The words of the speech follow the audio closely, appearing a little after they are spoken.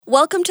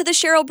Welcome to the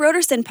Cheryl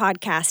Broderson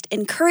podcast,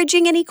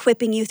 encouraging and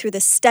equipping you through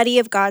the study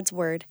of God's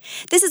Word.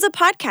 This is a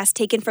podcast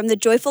taken from the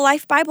Joyful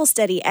Life Bible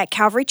Study at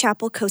Calvary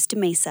Chapel, Costa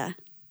Mesa.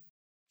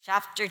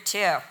 Chapter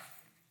 2.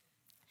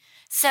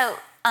 So,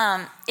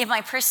 in my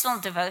personal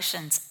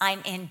devotions,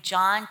 I'm in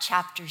John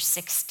chapter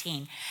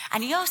 16.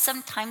 And you know,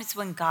 sometimes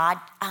when God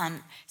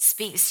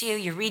speaks to you,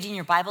 you're reading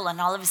your Bible, and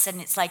all of a sudden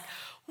it's like,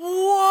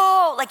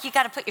 whoa, like you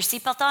got to put your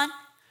seatbelt on.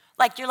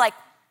 Like you're like,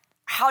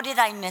 how did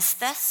I miss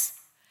this?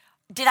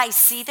 Did I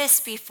see this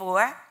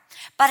before?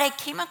 But I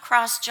came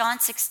across John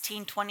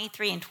 16,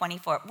 23 and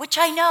 24, which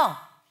I know.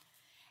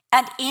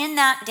 And in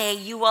that day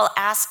you will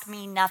ask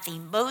me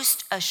nothing.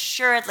 Most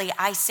assuredly,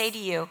 I say to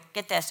you,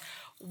 get this,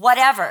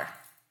 whatever.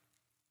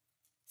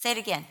 Say it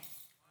again.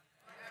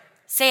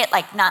 Say it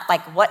like, not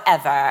like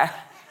whatever.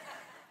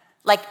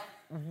 Like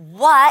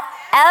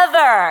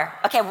whatever.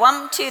 Okay,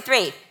 1, 2, 3.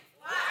 Whatever.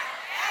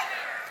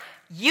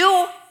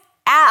 You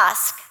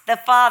ask the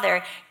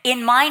Father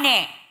in my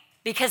name.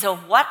 Because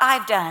of what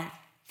I've done,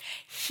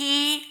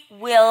 he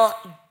will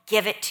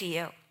give it to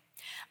you.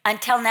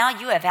 Until now,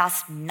 you have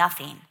asked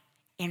nothing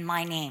in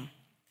my name.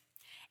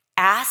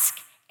 Ask,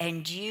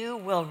 and you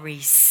will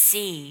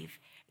receive,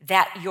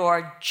 that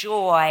your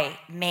joy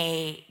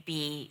may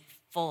be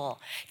full.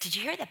 Did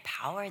you hear the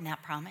power in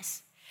that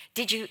promise?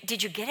 Did you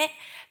get it?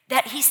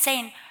 That he's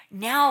saying,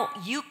 now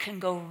you can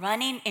go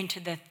running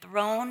into the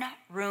throne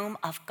room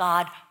of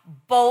God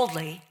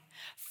boldly,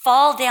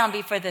 fall down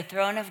before the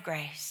throne of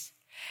grace,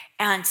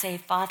 and say,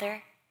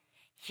 Father,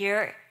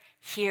 here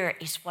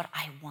is what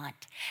I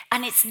want.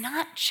 And it's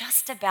not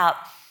just about,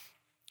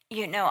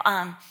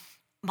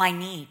 my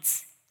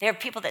needs. There are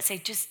people that say,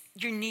 just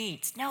your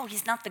needs. No,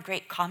 he's not the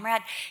great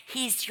comrade.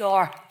 He's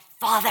your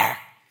Father.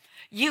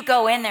 You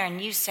go in there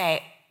and you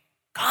say,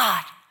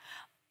 God,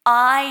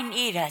 I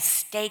need a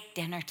steak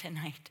dinner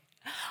tonight.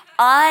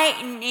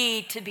 I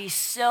need to be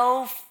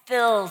so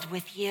filled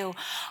with you.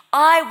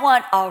 I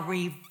want a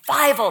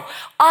revival.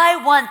 I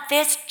want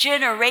this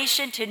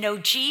generation to know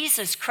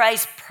Jesus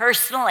Christ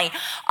personally.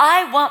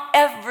 I want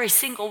every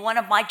single one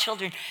of my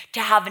children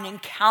to have an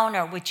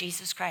encounter with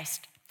Jesus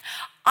Christ.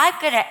 I'm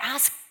going to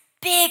ask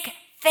big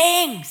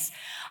things.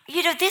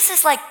 This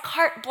is like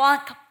carte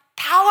blanche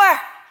power.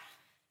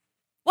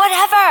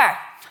 Whatever.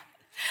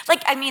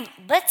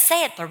 Let's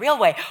say it the real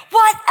way.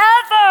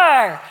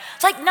 Whatever.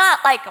 It's like not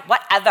like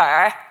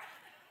whatever.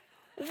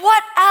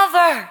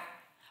 Whatever.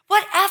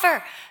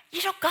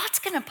 God's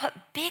going to put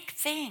big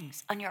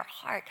things on your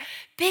heart,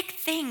 big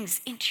things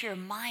into your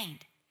mind.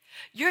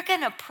 You're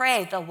going to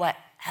pray the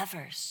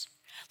whatevers.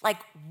 Like,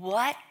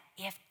 what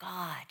if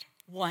God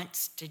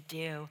wants to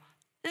do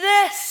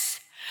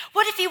this?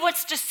 What if he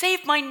wants to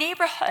save my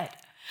neighborhood?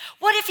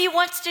 What if he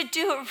wants to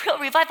do a real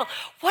revival?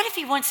 What if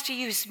he wants to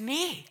use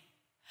me?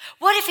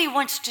 What if he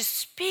wants to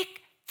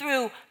speak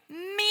through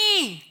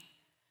me?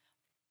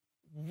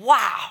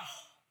 Wow.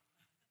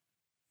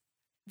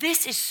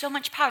 This is so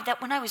much power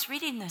that when I was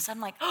reading this, I'm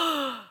like,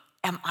 oh,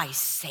 am I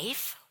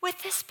safe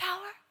with this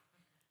power?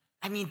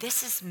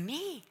 This is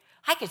me.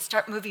 I could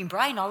start moving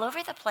Brian all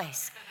over the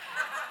place.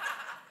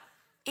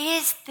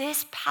 Is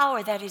this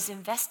power that is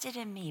invested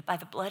in me by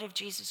the blood of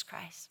Jesus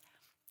Christ,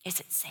 is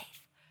it safe?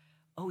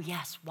 Oh,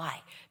 yes.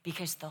 Why?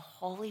 Because the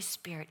Holy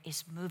Spirit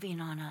is moving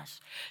on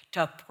us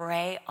to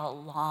pray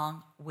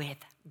along with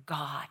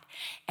God.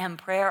 And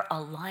prayer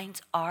aligns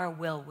our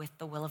will with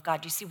the will of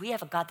God. You see, we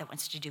have a God that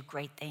wants to do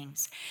great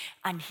things.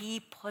 And he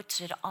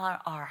puts it on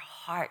our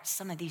hearts,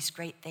 some of these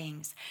great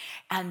things.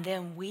 And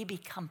then we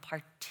become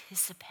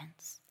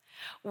participants.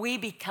 We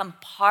become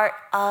part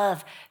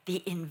of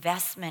the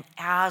investment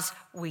as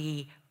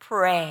we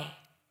pray.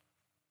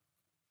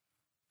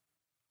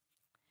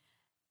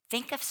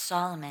 Think of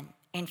Solomon.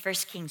 In 1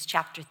 Kings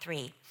chapter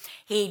 3,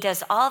 he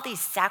does all these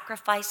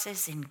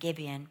sacrifices in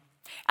Gibeon,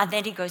 and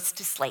then he goes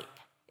to sleep.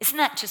 Isn't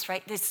that just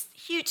right? This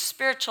huge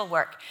spiritual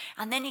work.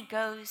 And then he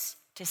goes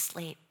to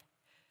sleep.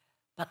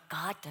 But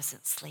God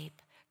doesn't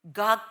sleep.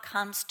 God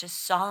comes to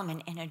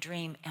Solomon in a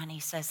dream, and he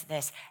says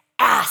this,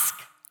 ask.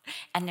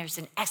 And there's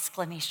an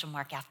exclamation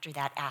mark after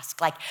that ask,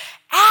 like,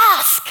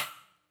 ask,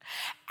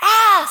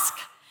 ask.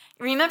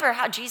 Remember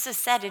how Jesus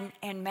said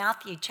in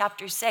Matthew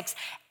chapter 6,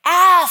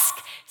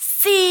 ask,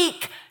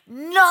 seek,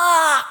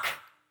 knock.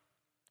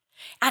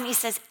 And he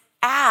says,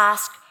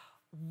 ask,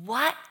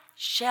 what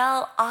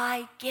shall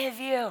I give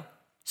you?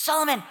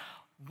 Solomon,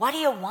 what do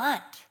you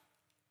want?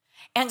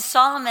 And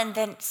Solomon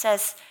then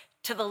says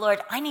to the Lord,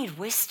 I need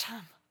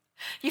wisdom.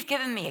 You've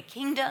given me a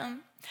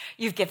kingdom.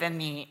 You've given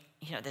me,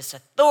 this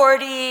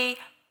authority.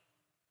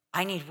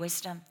 I need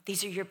wisdom.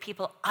 These are your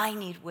people. I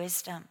need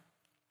wisdom.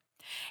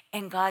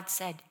 And God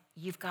said,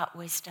 you've got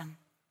wisdom.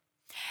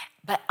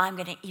 But I'm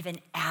going to even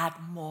add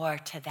more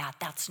to that.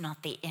 That's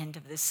not the end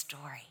of the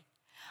story.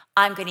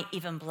 I'm going to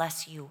even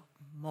bless you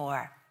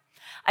more.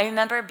 I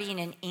remember being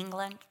in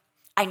England.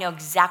 I know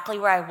exactly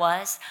where I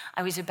was.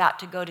 I was about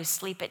to go to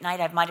sleep at night.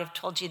 I might have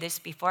told you this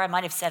before. I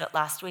might have said it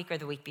last week or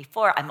the week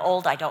before. I'm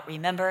old. I don't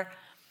remember.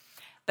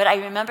 But I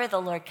remember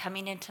the Lord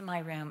coming into my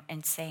room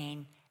and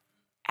saying,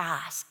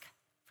 ask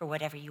for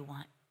whatever you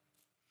want.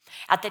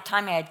 At the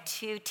time, I had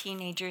 2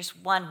 teenagers.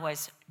 One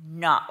was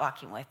not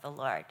walking with the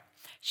Lord.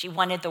 She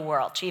wanted the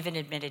world. She even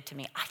admitted to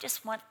me, I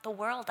just want the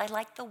world. I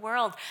like the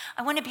world.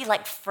 I want to be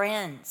like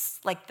Friends,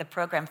 like the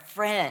program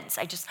Friends.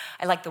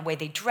 I like the way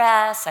they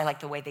dress. I like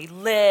the way they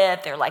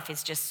live. Their life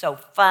is just so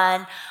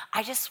fun.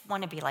 I just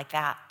want to be like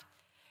that.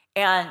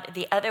 And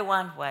the other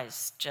one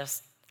was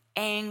just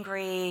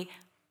angry,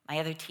 my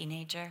other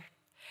teenager.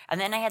 And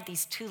then I had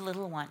these 2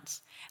 little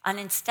ones. And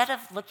instead of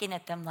looking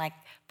at them like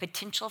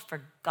potential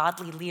for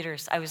godly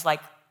leaders, I was like,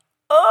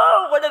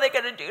 oh, what are they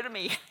going to do to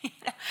me?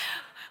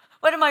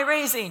 What am I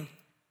raising?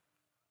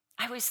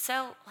 I was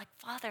so like,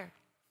 Father.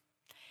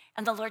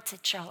 And the Lord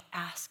said, Cheryl,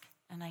 ask.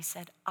 And I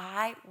said,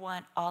 I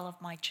want all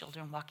of my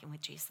children walking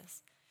with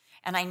Jesus.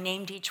 And I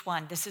named each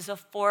one. This is a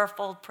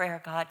 4-fold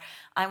prayer, God.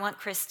 I want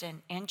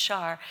Kristen and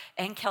Char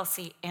and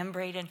Kelsey and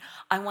Braden.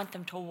 I want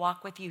them to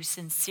walk with you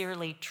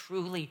sincerely,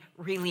 truly,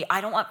 really.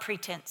 I don't want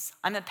pretense.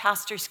 I'm a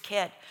pastor's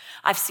kid.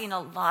 I've seen a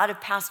lot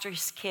of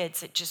pastors' kids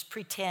that just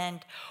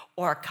pretend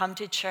or come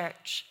to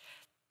church,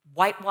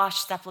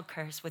 whitewashed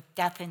sepulchres with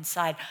death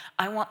inside.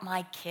 I want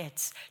my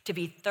kids to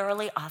be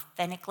thoroughly,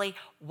 authentically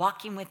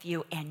walking with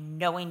you and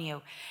knowing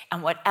you.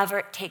 And whatever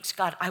it takes,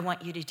 God, I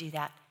want you to do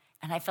that.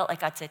 And I felt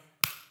like God said,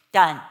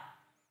 done.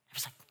 I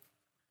was like,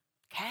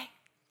 okay.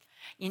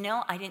 You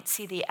know, I didn't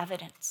see the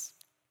evidence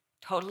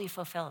totally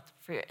fulfilled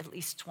for at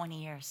least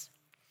 20 years.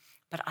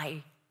 But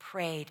I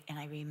prayed and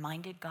I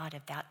reminded God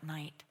of that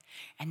night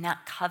and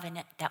that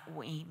covenant that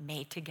we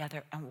made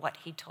together and what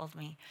he told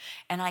me.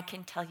 And I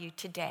can tell you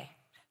today,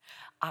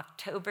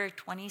 October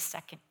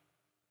 22nd,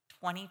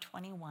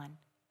 2021,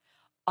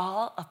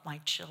 all of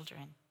my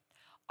children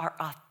are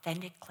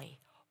authentically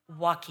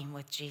walking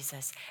with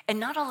Jesus. And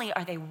not only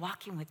are they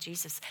walking with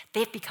Jesus,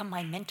 they've become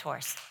my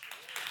mentors.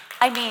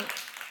 I mean,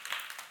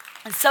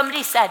 and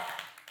somebody said,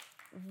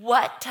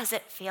 what does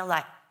it feel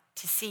like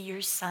to see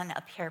your son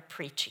up here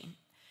preaching?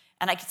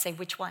 And I could say,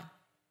 which one?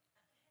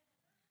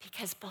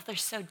 Because both are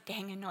so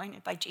dang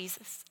anointed by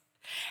Jesus.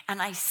 And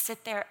I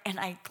sit there and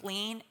I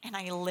glean and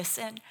I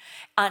listen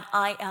and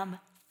I am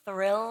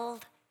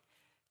thrilled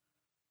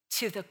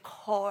to the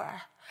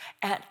core.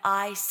 And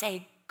I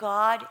say,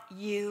 God,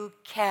 you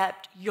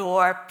kept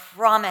your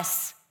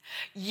promise.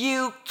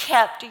 You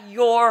kept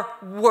your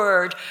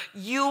word.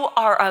 You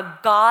are a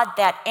God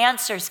that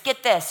answers,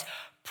 get this,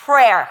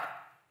 prayer.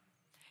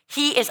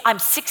 I'm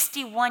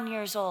 61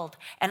 years old,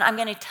 and I'm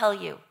going to tell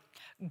you,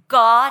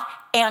 God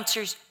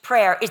answers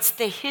prayer. It's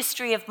the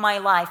history of my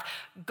life.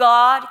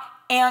 God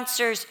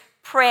answers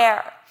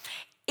prayer.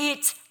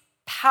 It's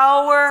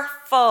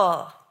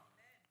powerful.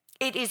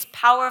 It is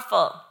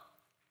powerful.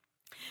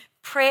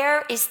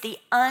 Prayer is the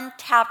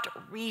untapped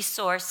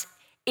resource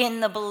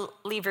in the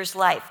believer's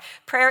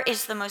life. Prayer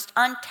is the most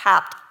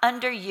untapped,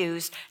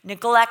 underused,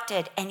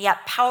 neglected, and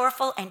yet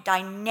powerful and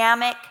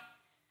dynamic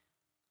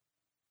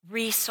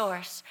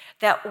resource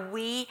that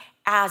we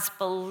as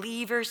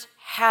believers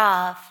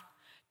have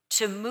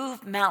to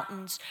move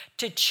mountains,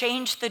 to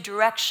change the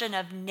direction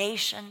of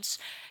nations,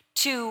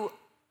 to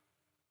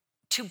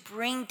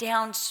bring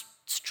down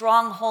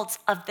strongholds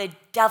of the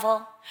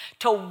devil,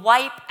 to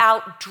wipe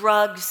out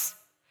drugs.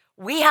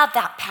 We have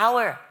that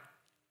power.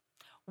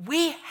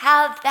 We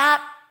have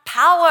that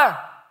power.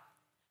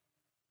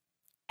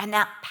 And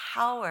that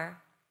power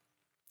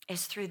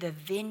is through the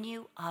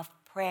venue of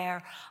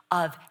prayer,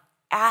 of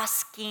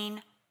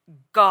asking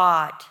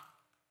God.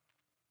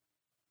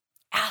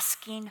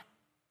 Asking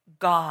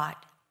God.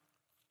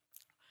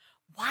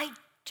 Why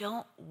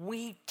don't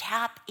we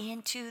tap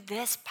into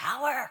this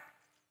power?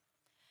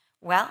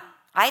 Well,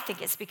 I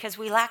think it's because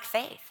we lack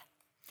faith.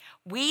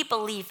 We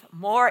believe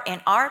more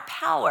in our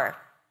power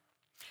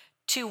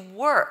to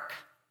work,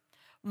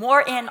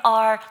 more in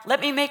our, let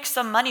me make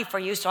some money for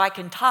you so I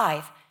can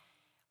tithe.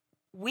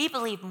 We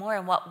believe more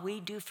in what we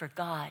do for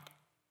God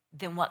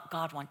than what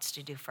God wants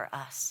to do for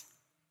us.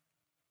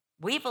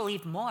 We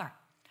believe more.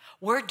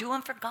 We're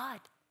doing for God.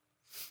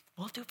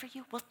 We'll do for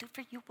you, we'll do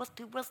for you, we'll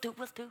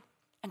do.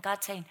 And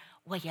God's saying,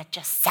 will you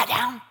just sit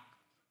down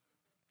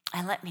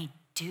and let me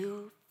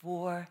do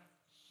for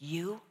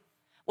you?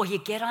 Will you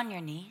get on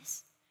your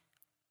knees?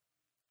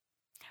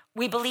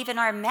 We believe in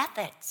our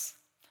methods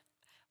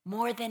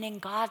more than in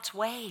God's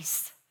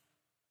ways.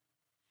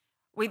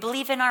 We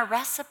believe in our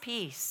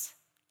recipes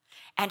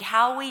and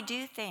how we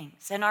do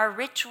things and our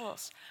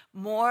rituals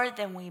more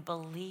than we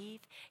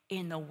believe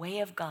in the way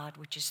of God,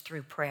 which is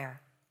through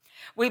prayer.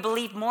 We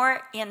believe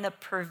more in the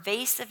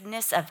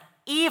pervasiveness of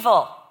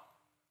evil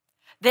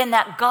than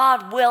that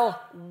God will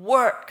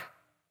work.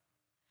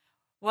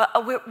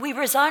 Well, we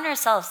resign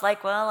ourselves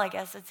like, well, I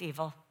guess it's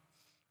evil.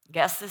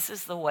 Guess this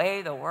is the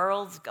way the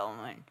world's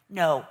going.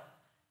 No.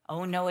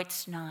 Oh, no,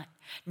 it's not.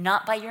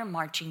 Not by your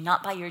marching,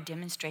 not by your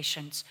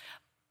demonstrations,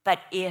 but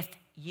if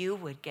you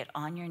would get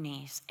on your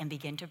knees and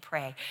begin to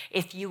pray,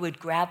 if you would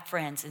grab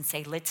friends and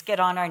say, let's get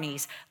on our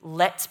knees,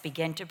 let's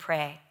begin to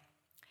pray.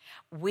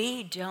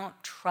 We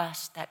don't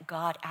trust that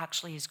God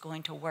actually is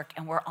going to work,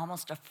 and we're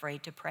almost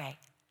afraid to pray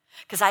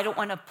because I don't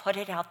want to put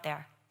it out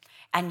there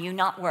and you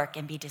not work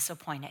and be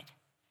disappointed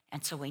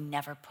And so we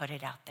never put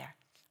it out there.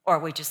 Or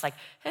we just like,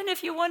 and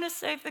if you want to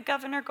save the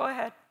governor, go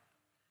ahead.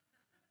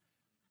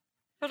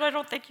 But I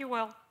don't think you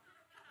will.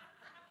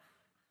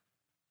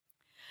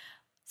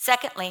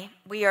 Secondly,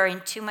 we are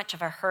in too much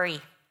of a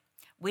hurry.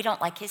 We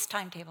don't like his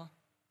timetable.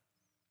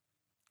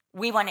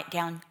 We want it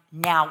down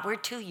now. We're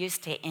too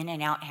used to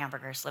In-N-Out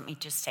hamburgers. Let me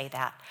just say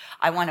that.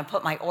 I want to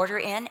put my order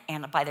in,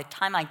 and by the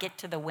time I get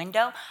to the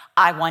window,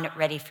 I want it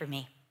ready for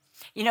me.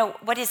 You know,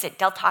 what is it,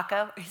 Del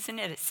Taco? Isn't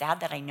it sad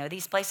that I know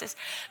these places?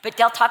 But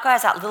Del Taco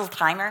has that little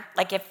timer.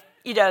 Like if,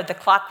 the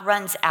clock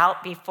runs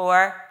out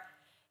before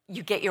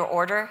you get your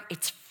order,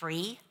 it's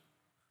free.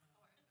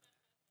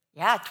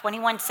 Yeah,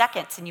 21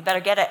 seconds, and you better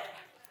get it.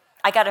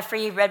 I got a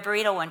free red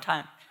burrito one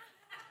time.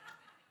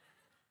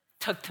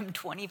 Took them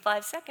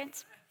 25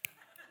 seconds.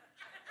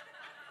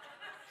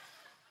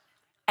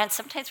 And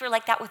sometimes we're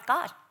like that with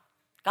God.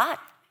 God,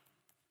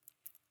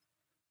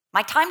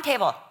 my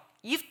timetable,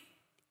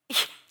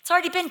 it's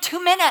already been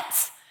 2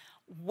 minutes.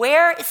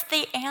 Where is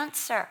the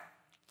answer?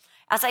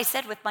 As I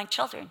said with my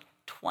children,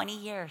 20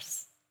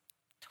 years.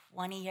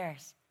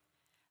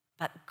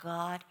 But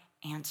God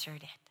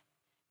answered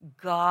it.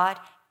 God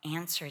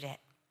answered it.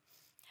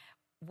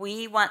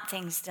 We want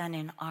things done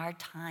in our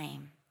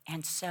time.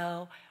 And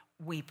so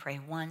we pray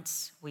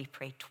once, we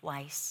pray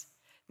twice,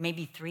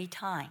 maybe 3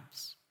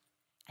 times.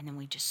 And then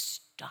we just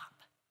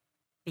stop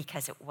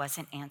because it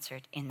wasn't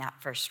answered in that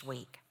first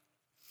week.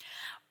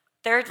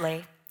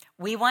 Thirdly,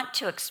 we want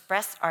to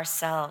express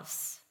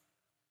ourselves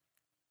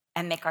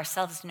and make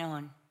ourselves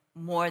known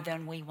more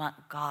than we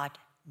want God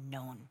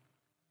known.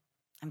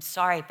 I'm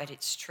sorry, but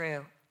it's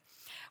true.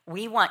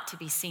 We want to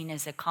be seen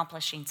as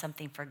accomplishing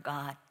something for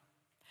God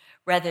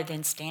rather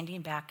than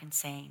standing back and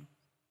saying,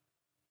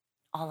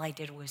 all I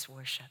did was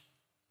worship,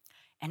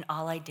 and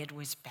all I did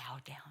was bow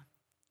down.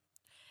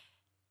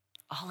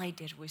 All I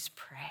did was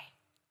pray,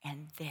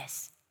 and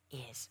this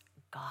is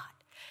God.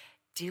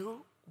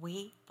 Do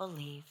we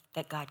believe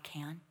that God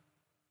can?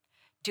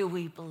 Do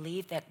we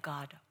believe that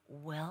God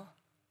will?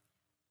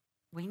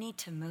 We need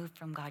to move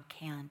from God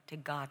can to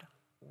God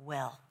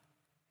will.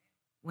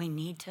 We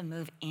need to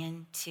move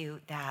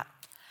into that.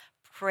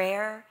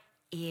 Prayer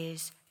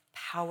is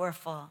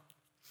powerful,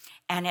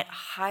 and it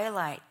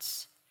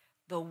highlights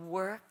the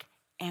work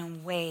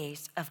and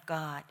ways of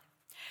God.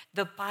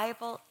 The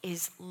Bible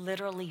is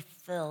literally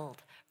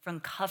filled from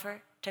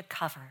cover to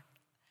cover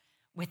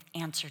with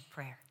answered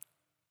prayer.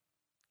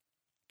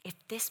 If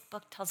this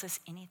book tells us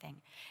anything,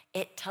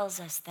 it tells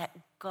us that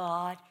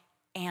God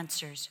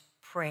answers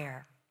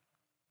prayer.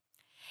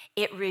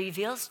 It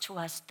reveals to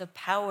us the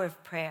power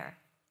of prayer,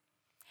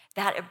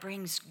 that it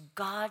brings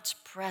God's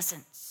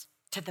presence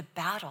to the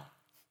battle,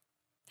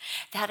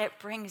 that it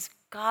brings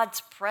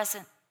God's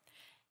presence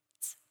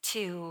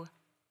to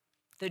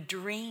the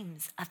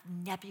dreams of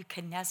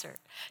Nebuchadnezzar,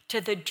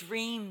 to the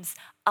dreams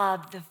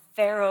of the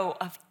Pharaoh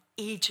of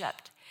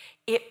Egypt.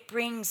 It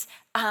reveals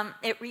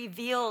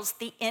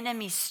the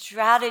enemy's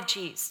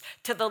strategies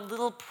to the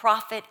little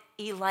prophet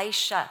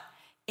Elisha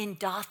in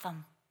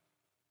Dothan.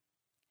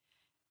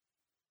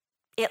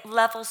 It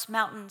levels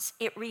mountains,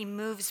 it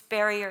removes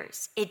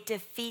barriers, it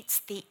defeats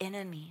the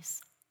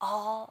enemies,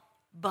 all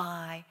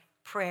by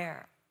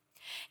prayer.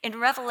 In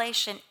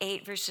Revelation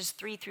 8, verses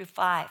 3 through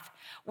 5,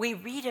 we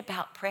read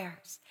about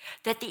prayers,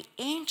 that the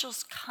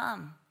angels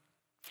come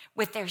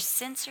with their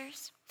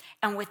censers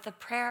and with the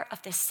prayer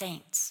of the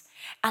saints,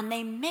 and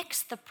they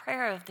mix the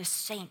prayer of the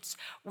saints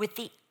with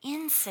the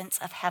incense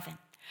of heaven.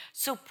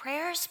 So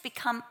prayers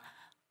become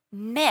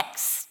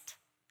mixed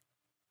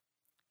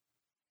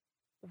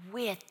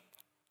with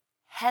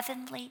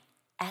heavenly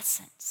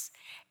essence,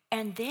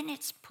 and then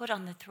it's put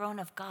on the throne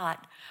of God,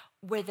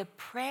 where the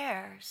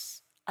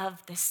prayers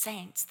of the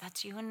saints,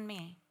 that's you and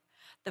me,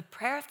 the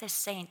prayer of the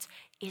saints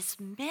is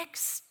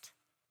mixed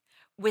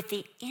with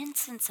the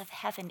incense of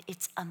heaven.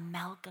 It's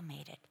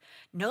amalgamated,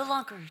 no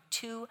longer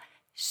 2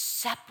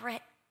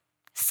 separate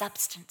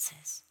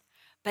substances,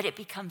 but it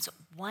becomes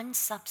one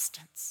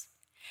substance.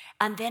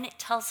 And then it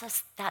tells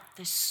us that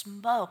the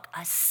smoke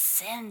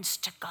ascends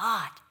to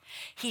God.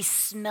 He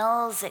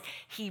smells it,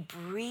 he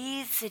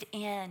breathes it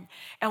in.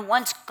 And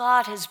once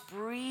God has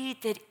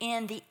breathed it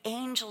in, the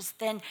angels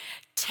then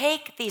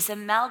take these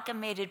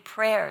amalgamated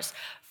prayers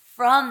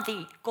from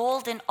the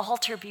golden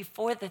altar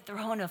before the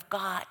throne of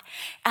God,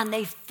 and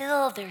they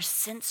fill their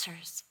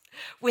censers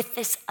with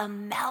this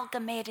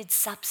amalgamated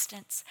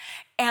substance,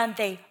 and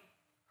they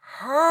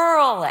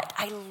hurl it.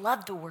 I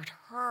love the word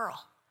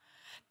hurl.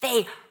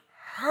 They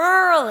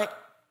hurl it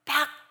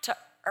back to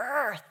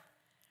earth.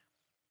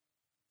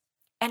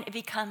 And it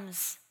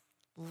becomes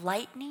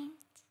lightning,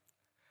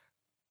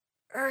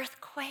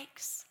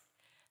 earthquakes,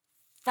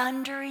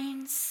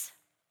 thunderings,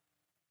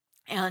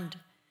 and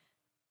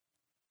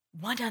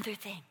one other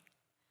thing,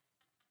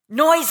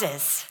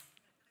 noises,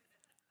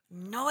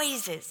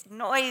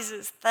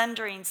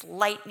 thunderings,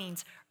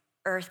 lightnings,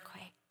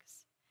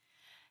 earthquakes.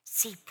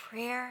 See,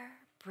 prayer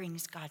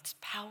brings God's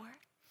power,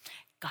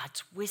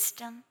 God's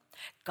wisdom,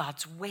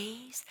 God's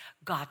ways,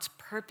 God's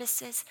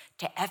purposes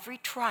to every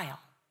trial,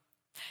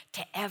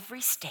 to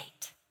every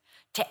state,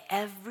 to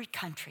every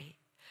country,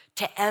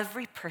 to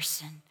every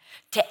person,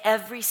 to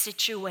every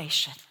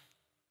situation.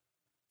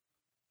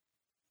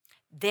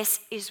 This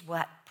is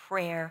what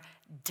prayer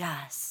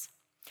does.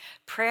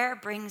 Prayer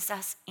brings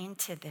us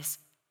into this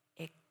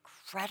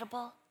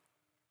incredible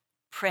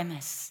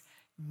premise,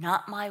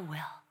 not my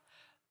will,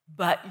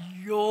 but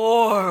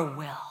your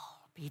will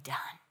be done.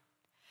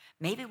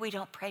 Maybe we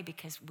don't pray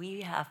because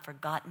we have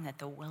forgotten that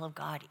the will of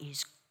God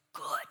is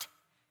good,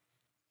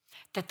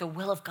 that the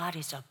will of God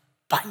is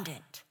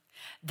abundant,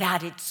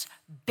 that it's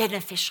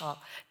beneficial,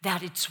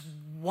 that it's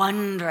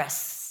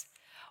wondrous.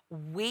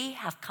 We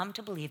have come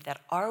to believe that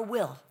our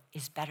will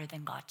is better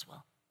than God's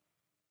will.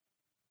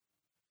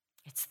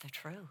 It's the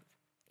truth.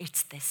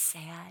 It's the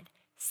sad,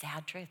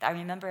 sad truth. I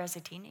remember as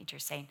a teenager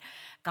saying,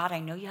 God, I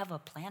know you have a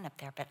plan up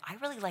there, but I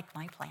really like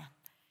my plan.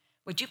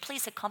 Would you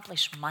please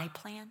accomplish my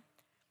plan?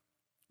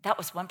 That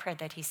was one prayer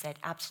that he said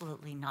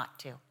absolutely not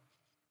to,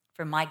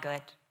 for my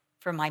good,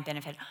 for my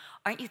benefit.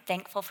 Aren't you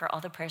thankful for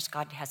all the prayers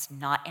God has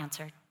not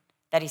answered?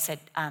 That he said,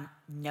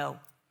 no.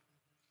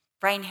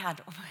 Brian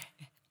had,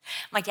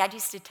 my dad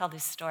used to tell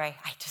this story.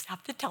 I just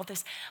have to tell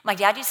this. My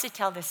dad used to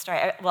tell this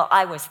story. Well,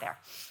 I was there.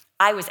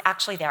 I was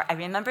actually there. I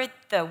remember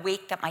the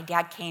week that my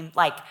dad came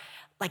like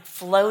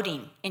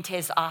floating into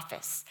his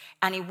office.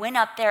 And he went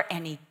up there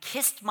and he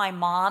kissed my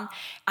mom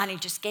and he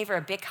just gave her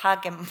a big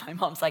hug. And my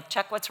mom's like,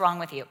 Chuck, what's wrong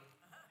with you?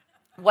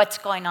 What's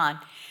going on?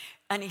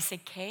 And he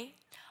said, Kay,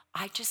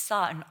 I just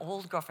saw an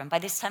old girlfriend. By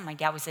this time, my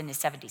dad was in his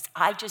 70s.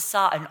 I just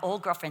saw an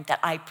old girlfriend that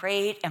I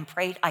prayed and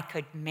prayed I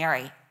could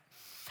marry.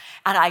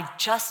 And I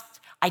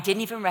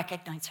didn't even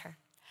recognize her.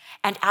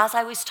 And as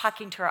I was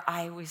talking to her,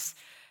 I was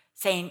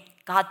saying,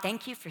 God,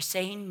 thank you for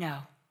saying no.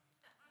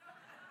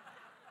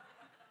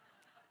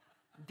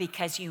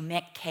 Because you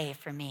meant Kay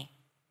for me.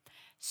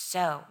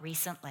 So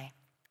recently,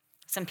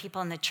 some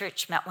people in the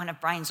church met one of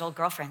Brian's old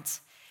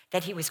girlfriends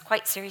that he was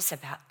quite serious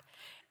about.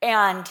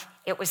 And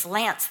it was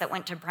Lance that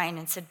went to Brian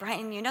and said,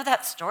 Brian, you know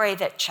that story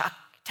that Chuck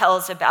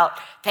tells about,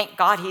 thank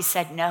God he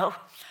said no?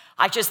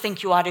 I just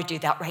think you ought to do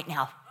that right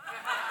now.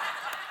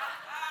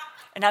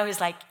 And I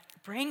was like,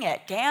 bring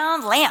it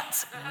down,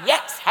 Lance.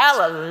 Yes,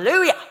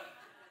 hallelujah.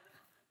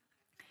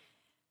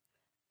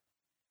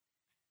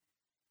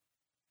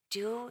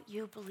 Do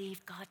you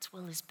believe God's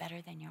will is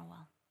better than your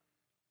will?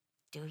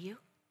 Do you?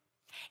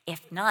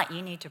 If not,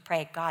 you need to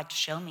pray, God,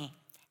 show me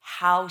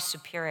how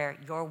superior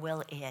your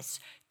will is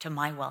to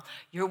my will.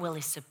 Your will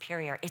is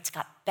superior. It's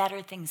got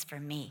better things for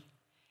me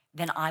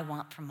than I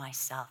want for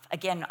myself.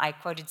 Again, I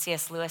quoted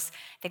C.S. Lewis, I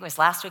think it was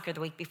last week or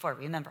the week before.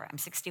 Remember, I'm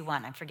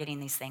 61, I'm forgetting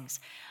these things.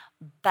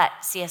 But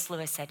C.S.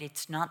 Lewis said,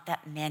 it's not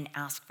that men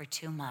ask for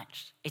too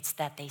much, it's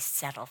that they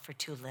settle for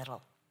too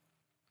little.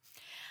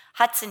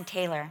 Hudson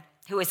Taylor,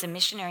 who was a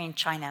missionary in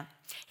China,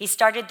 he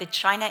started the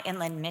China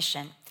Inland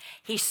Mission.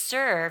 He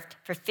served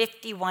for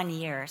 51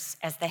 years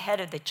as the head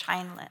of the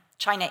China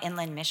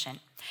Inland Mission.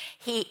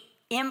 He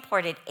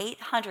imported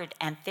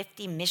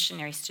 850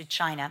 missionaries to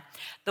China.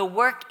 The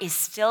work is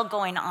still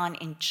going on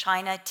in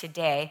China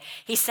today.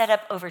 He set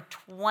up over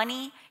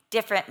 20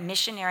 different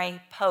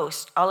missionary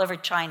posts all over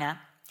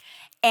China.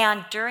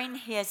 And during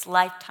his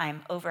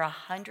lifetime, over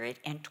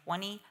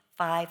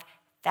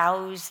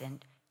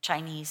 125,000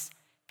 Chinese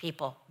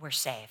people were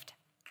saved.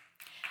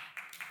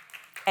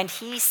 And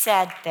he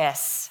said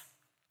this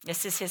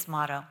is his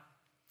motto: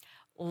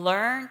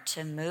 learn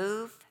to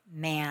move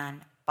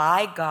man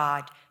by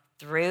God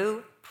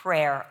through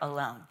prayer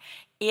alone.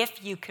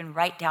 If you can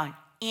write down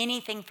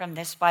anything from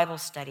this Bible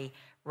study,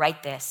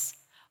 write this: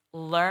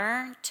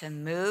 learn to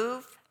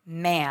move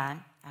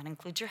man, that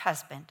includes your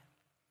husband,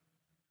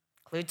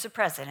 includes the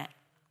president,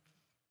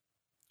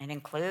 it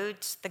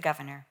includes the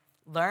governor.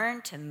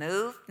 Learn to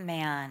move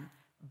man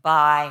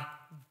by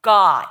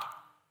God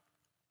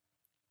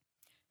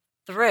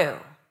through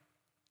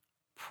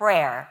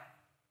prayer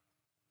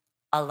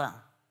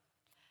alone.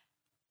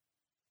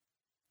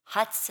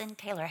 Hudson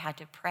Taylor had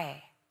to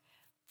pray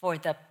for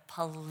the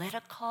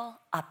political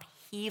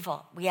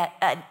upheaval. We had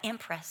an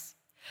empress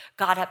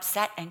got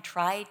upset and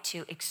tried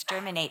to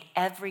exterminate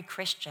every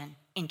Christian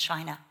in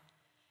China.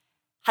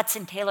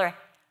 Hudson Taylor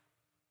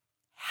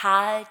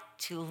had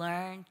to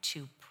learn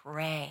to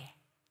pray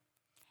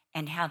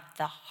and have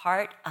the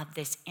heart of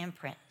this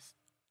empress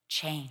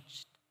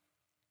changed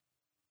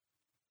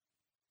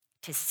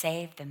to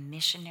save the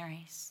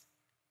missionaries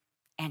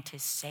and to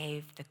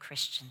save the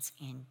Christians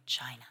in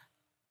China.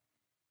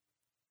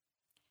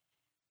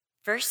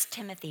 1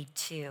 Timothy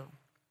 2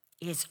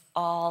 is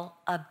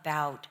all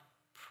about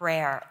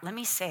prayer. Let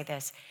me say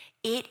this.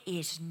 It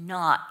is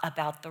not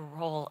about the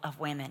role of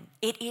women.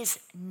 It is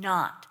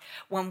not.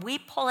 When we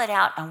pull it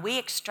out and we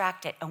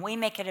extract it and we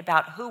make it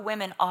about who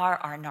women are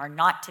or are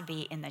not to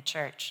be in the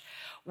church,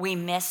 we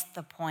miss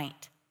the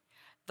point.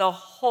 The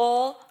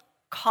whole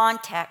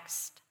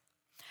context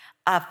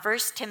of 1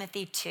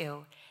 Timothy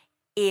 2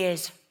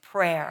 is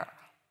prayer.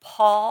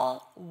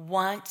 Paul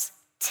wants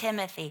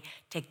Timothy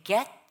to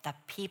get the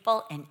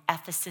people in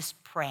Ephesus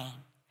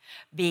praying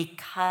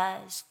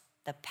because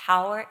the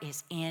power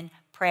is in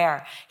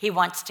prayer. He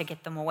wants to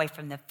get them away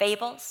from the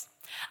fables.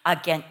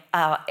 Again,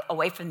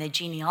 away from the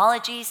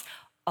genealogies,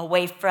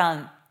 away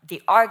from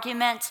the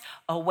arguments,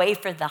 away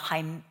from the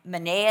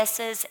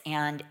Hymenaeuses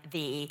and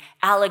the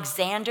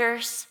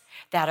Alexanders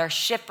that are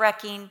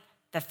shipwrecking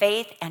the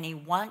faith. And he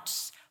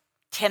wants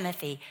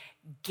Timothy,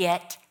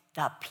 get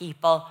the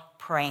people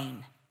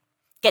praying.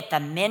 Get the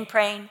men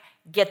praying,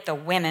 get the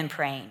women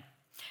praying.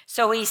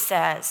 So he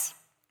says,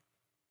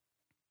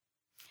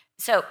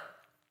 so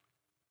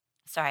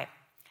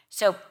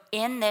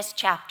in this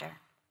chapter,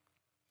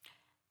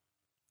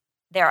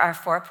 there are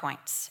 4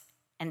 points,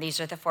 and these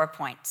are the 4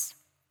 points.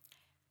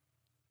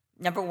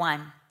 Number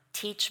 1,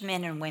 teach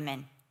men and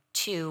women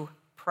to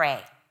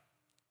pray.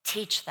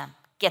 Teach them,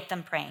 get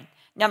them praying.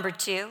 Number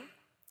 2,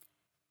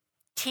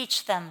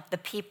 teach them the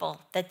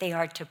people that they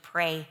are to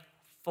pray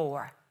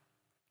for.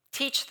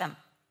 Teach them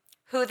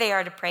who they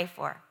are to pray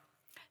for.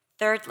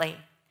 Thirdly,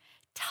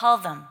 tell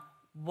them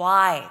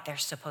why they're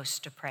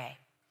supposed to pray.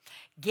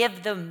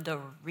 Give them the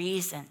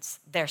reasons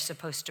they're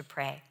supposed to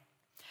pray.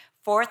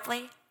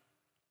 Fourthly,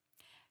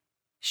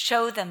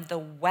 show them the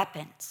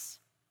weapons,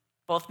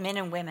 both men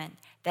and women,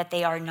 that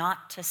they are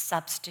not to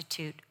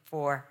substitute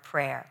for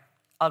prayer.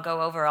 I'll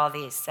go over all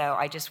these, so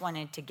I just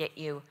wanted to get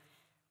you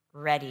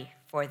ready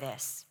for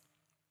this.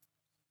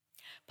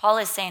 Paul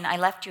is saying, I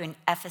left you in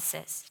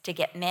Ephesus to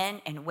get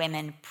men and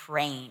women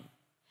praying.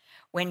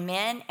 When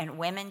men and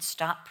women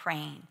stop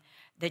praying,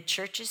 the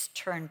churches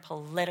turn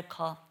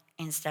political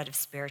instead of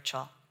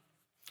spiritual.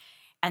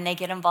 And they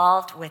get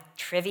involved with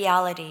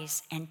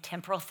trivialities and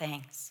temporal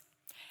things,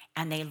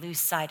 and they lose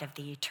sight of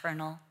the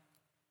eternal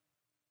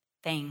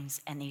things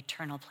and the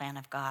eternal plan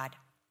of God.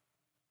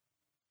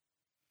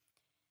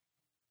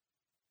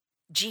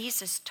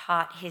 Jesus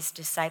taught his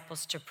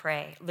disciples to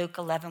pray. Luke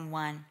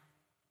 11:1.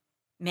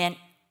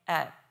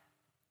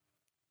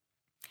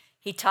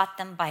 He taught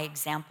them by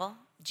example.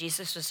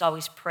 Jesus was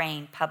always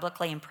praying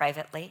publicly and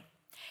privately.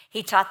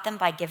 He taught them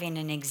by giving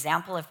an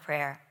example of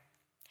prayer.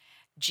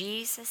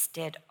 Jesus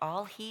did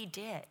all he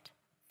did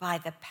by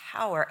the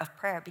power of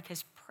prayer,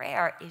 because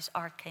prayer is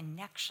our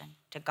connection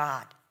to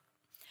God.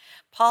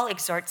 Paul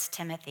exhorts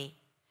Timothy,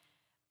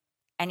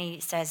 and he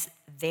says,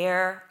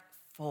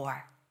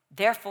 therefore.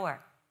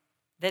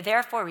 The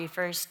therefore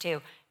refers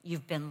to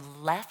you've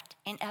been left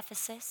in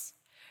Ephesus,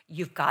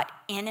 you've got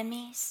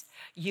enemies,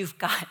 you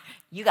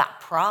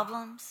got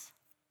problems.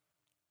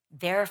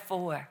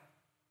 Therefore.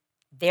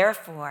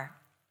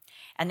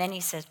 And then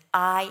he says,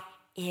 I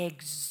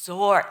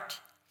exhort.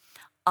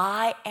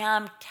 I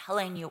am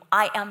telling you,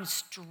 I am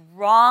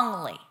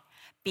strongly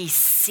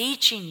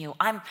beseeching you.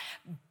 I'm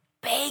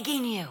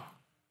begging you.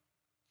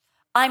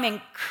 I'm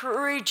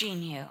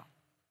encouraging you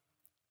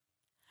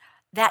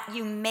that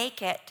you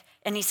make it.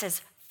 And he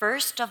says,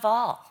 first of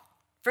all,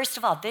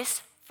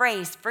 this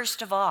phrase,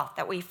 first of all,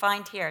 that we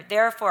find here,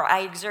 therefore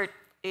I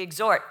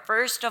exhort,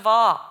 first of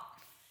all,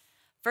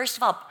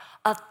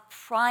 of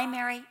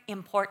primary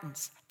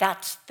importance.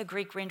 That's the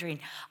Greek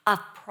rendering. Of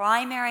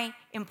primary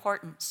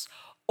importance,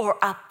 or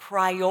a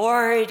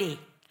priority.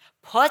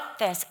 Put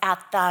this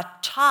at the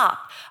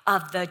top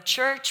of the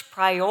church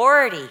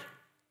priority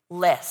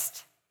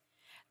list.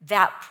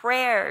 That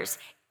prayers,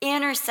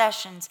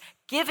 intercessions,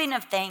 giving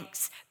of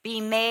thanks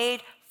be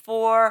made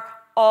for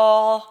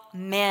all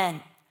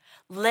men.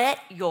 Let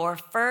your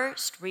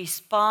first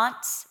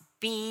response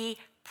be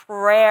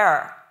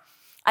prayer.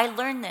 I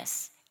learned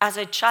this as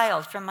a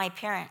child from my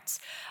parents.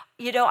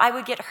 I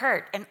would get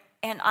hurt,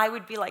 and I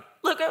would be like,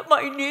 look at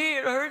my knee,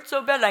 it hurts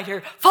so bad. And I'd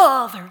hear,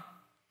 Father,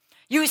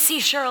 you see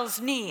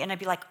Cheryl's knee. And I'd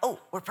be like, oh,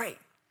 we're praying.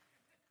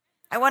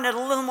 I wanted a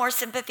little more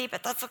sympathy,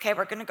 but that's okay,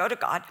 we're gonna go to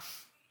God.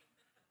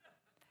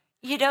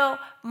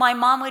 My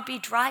mom would be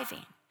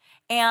driving,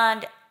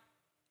 and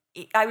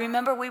I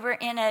remember we were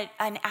in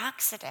an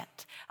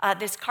accident.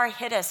 This car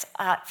hit us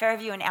at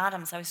Fairview and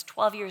Adams. I was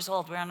 12 years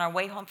old. We were on our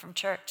way home from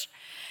church.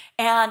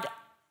 And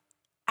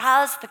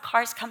as the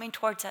car's coming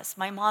towards us,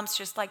 my mom's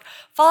just like,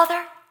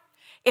 Father,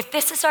 if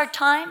this is our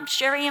time,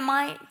 Sherry and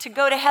I, to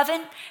go to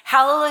heaven,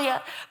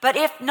 hallelujah. But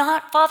if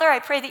not, Father, I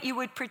pray that you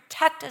would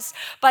protect us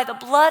by the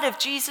blood of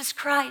Jesus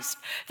Christ,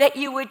 that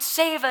you would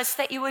save us,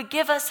 that you would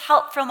give us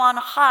help from on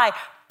high.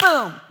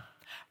 Boom,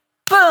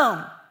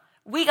 boom.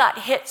 We got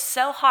hit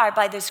so hard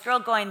by this girl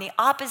going the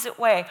opposite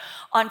way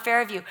on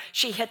Fairview.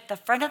 She hit the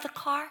front of the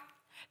car,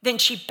 then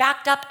she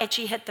backed up and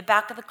she hit the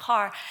back of the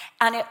car.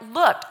 And it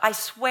looked, I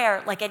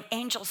swear, like an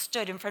angel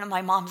stood in front of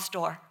my mom's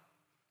door.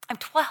 I'm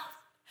 12.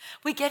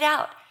 We get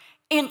out.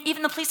 And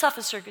even the police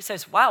officer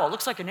says, wow, it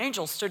looks like an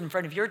angel stood in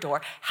front of your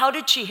door. How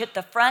did she hit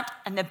the front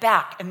and the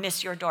back and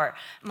miss your door?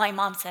 My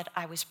mom said,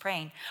 I was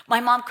praying. My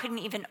mom couldn't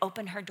even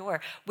open her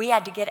door. We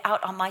had to get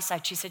out on my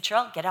side. She said,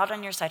 Cheryl, get out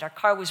on your side. Our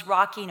car was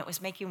rocking. It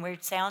was making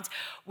weird sounds.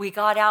 We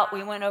got out.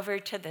 We went over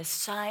to the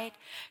side.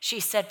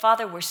 She said,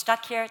 Father, we're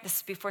stuck here. This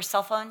is before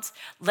cell phones.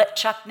 Let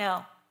Chuck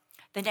know.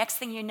 The next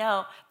thing you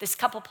know, this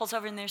couple pulls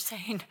over and they're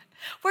saying,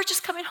 we're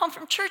just coming home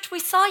from church. We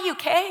saw you,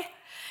 Kay.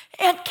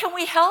 And can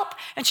we help?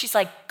 And she's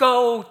like,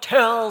 go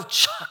tell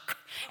Chuck.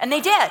 And they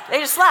did. They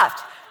just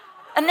left.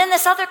 And then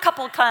this other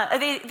couple come,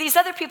 these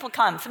other people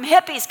come, some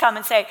hippies come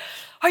and say,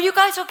 are you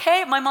guys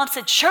okay? My mom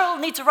said, Cheryl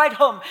needs a ride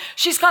home.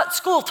 She's got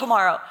school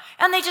tomorrow.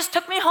 And they just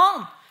took me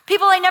home.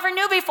 People I never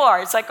knew before.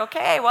 It's like,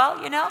 okay, well,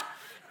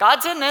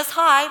 God's in this.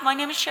 Hi, my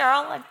name is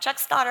Cheryl. I'm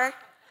Chuck's daughter.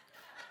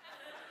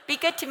 Be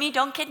good to me.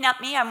 Don't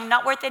kidnap me. I'm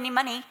not worth any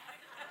money.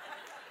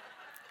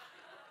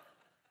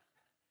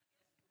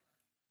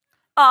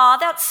 Aw,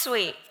 that's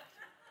sweet.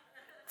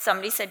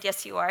 Somebody said,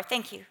 yes, you are.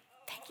 Thank you.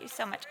 Thank you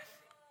so much.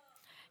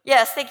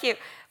 Yes, thank you.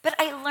 But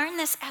I learned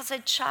this as a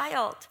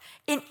child.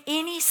 In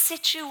any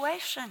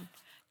situation,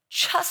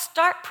 just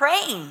start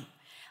praying.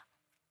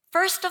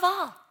 First of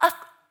all, of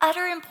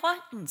utter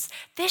importance.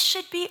 This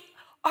should be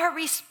our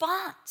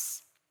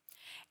response.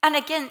 And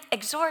again,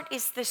 exhort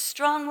is the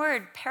strong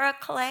word,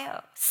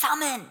 parakaleo,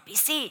 summon,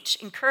 beseech,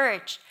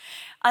 encourage.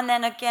 And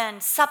then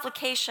again,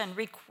 supplication,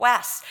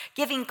 request,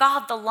 giving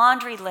God the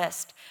laundry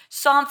list.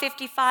 Psalm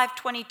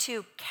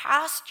 55:22,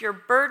 cast your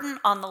burden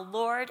on the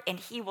Lord and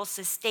he will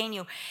sustain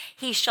you.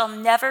 He shall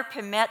never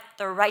permit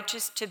the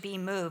righteous to be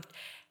moved.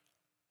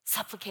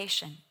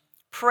 Supplication.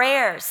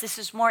 Prayers, this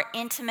is more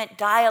intimate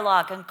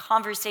dialogue and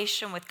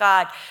conversation with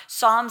God.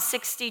 Psalm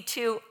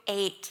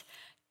 62:8,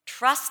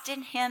 trust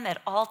in him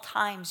at all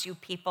times, you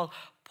people.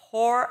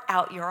 Pour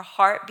out your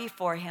heart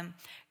before him.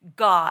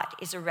 God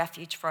is a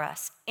refuge for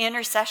us.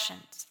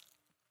 Intercessions.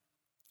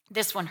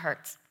 This one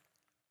hurts.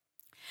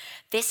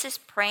 This is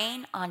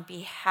praying on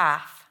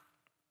behalf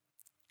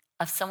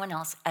of someone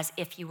else as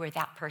if you were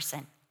that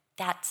person.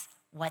 That's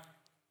what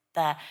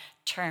the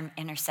term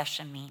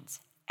intercession means,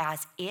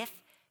 as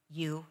if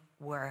you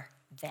were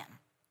them.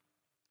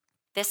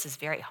 This is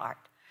very hard.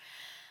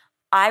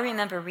 I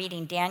remember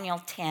reading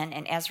Daniel 10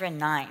 and Ezra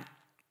 9,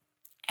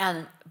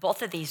 and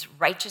both of these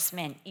righteous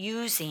men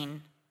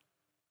using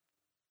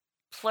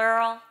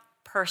plural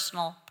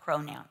personal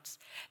pronouns.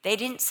 They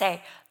didn't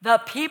say,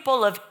 the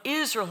people of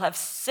Israel have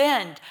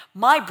sinned.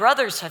 My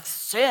brothers have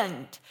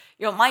sinned.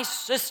 My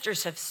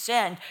sisters have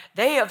sinned.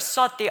 They have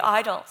sought the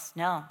idols.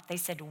 No, they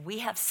said, we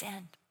have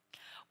sinned.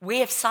 We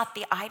have sought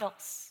the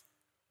idols.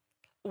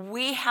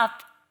 We have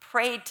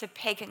prayed to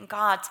pagan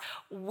gods.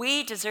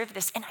 We deserve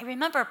this. And I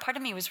remember a part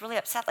of me was really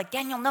upset, like,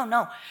 Daniel,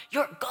 no,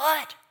 you're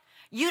good.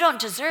 You don't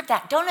deserve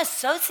that. Don't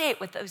associate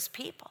with those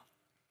people.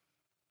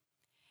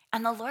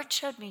 And the Lord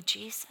showed me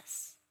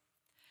Jesus,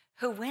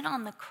 who went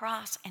on the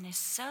cross and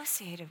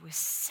associated with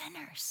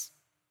sinners.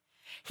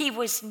 He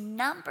was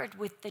numbered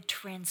with the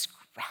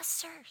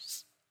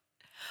transgressors.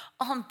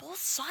 On both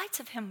sides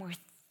of him were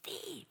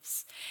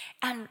thieves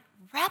and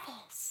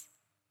rebels.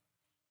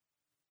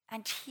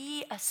 And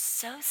he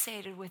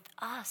associated with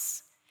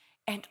us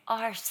and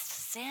our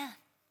sin,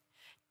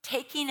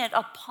 taking it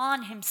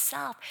upon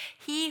himself.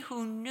 He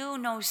who knew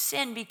no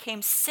sin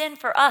became sin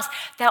for us,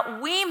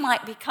 that we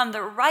might become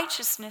the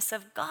righteousness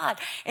of God.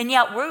 And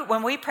yet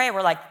when we pray,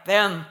 we're like,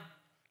 them,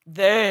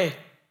 they.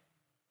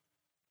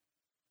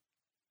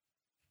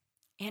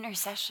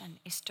 Intercession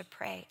is to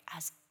pray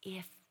as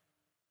if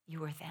you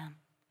were them.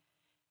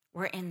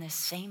 We're in the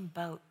same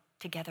boat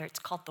together. It's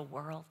called the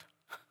world.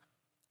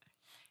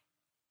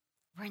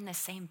 We're in the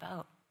same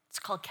boat. It's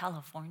called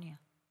California.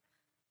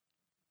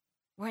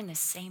 We're in the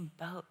same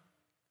boat.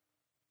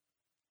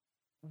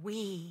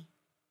 We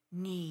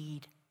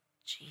need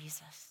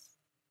Jesus.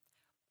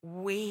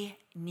 We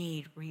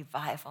need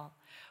revival.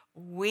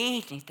 We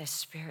need the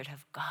Spirit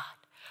of God.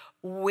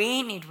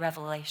 We need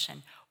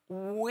revelation.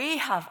 We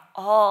have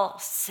all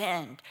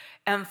sinned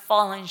and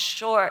fallen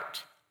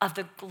short of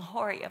the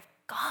glory of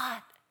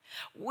God.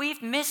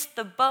 We've missed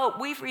the boat.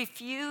 We've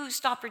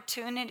refused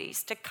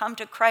opportunities to come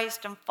to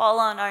Christ and fall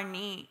on our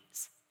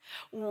knees.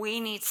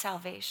 We need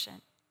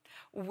salvation.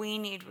 We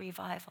need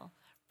revival.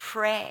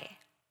 Pray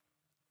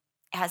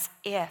as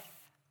if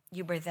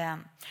you were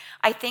them.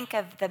 I think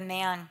of the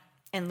man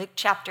in Luke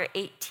chapter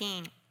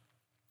 18,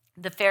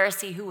 the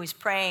Pharisee who was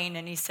praying,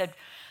 and he said,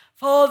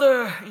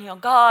 Father,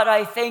 God,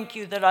 I thank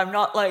you that I'm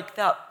not like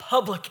that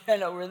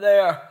publican over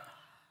there,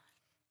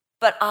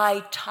 but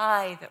I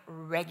tithe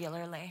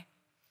regularly.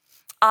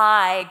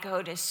 I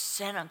go to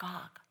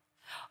synagogue.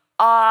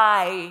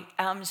 I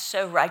am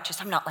so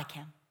righteous. I'm not like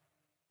him.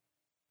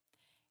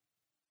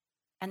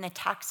 And the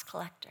tax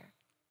collector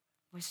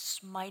was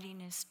smiting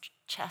his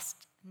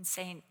chest and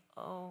saying,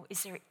 oh,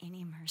 is there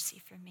any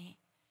mercy for me?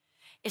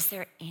 Is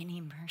there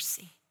any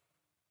mercy?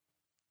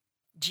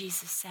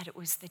 Jesus said it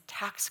was the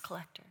tax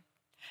collector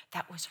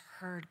that was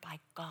heard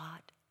by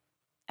God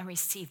and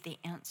received the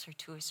answer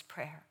to his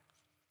prayer,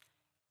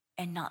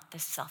 and not the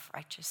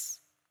self-righteous.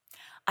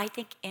 I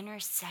think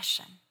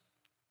intercession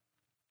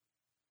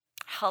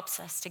helps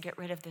us to get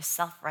rid of the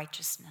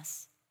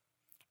self-righteousness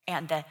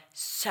and the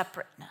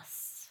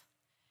separateness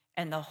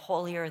and the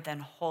holier than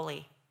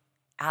holy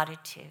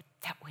attitude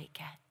that we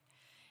get,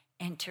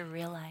 and to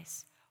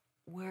realize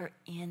we're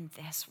in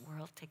this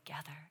world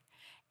together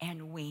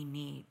and we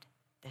need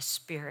the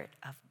Spirit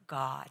of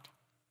God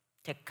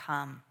to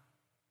come.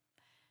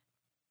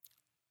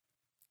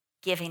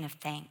 Giving of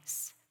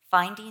thanks,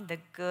 finding the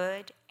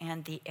good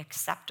and the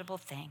acceptable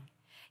thing,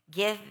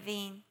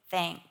 giving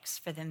thanks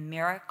for the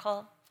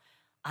miracle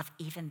of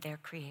even their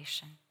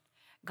creation.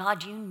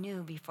 God, you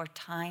knew before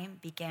time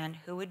began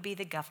who would be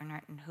the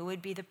governor and who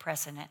would be the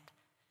president.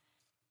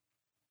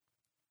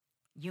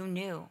 You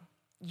knew.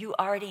 You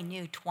already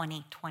knew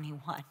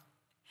 2021.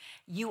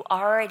 You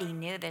already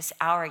knew this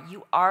hour.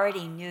 You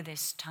already knew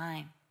this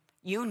time.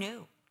 You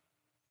knew.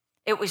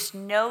 It was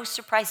no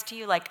surprise to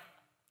you, like,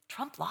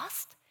 Trump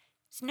lost?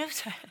 It's no,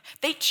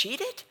 they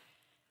cheated?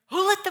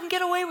 Who let them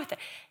get away with it?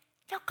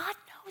 No, God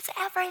knows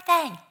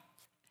everything.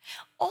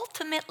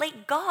 Ultimately,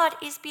 God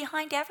is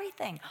behind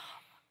everything.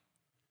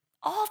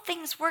 All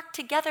things work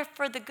together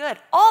for the good.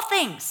 All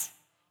things.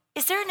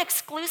 Is there an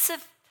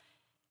exclusive?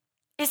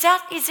 Is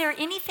there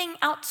anything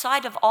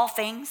outside of all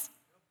things?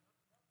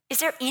 Is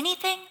there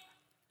anything?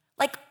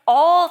 Like,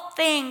 all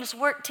things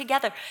work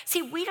together.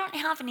 See, we don't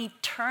have an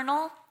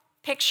eternal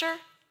picture.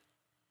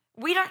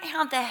 We don't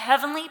have the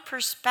heavenly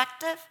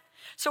perspective.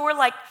 So we're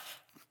like,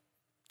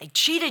 they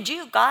cheated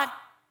you, God.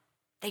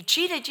 They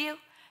cheated you.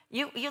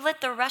 You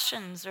let the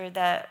Russians or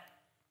the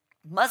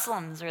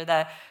Muslims or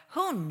the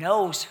who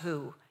knows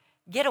who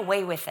get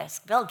away with this.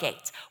 Bill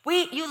Gates.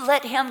 You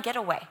let him get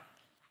away.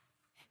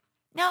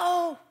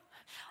 No.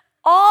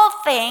 All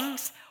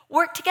things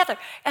work together.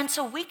 And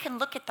so we can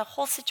look at the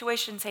whole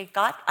situation and say,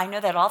 God, I know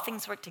that all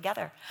things work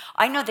together.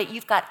 I know that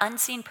you've got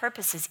unseen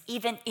purposes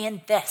even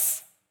in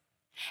this.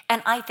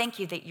 And I thank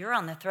you that you're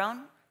on the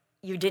throne.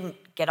 You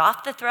didn't get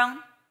off the throne.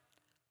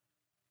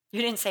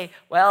 You didn't say,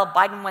 well,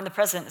 Biden won the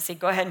presidency.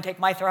 Go ahead and take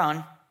my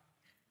throne.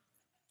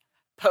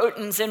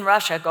 Putin's in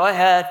Russia. Go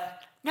ahead.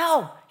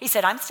 No, he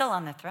said, I'm still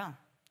on the throne.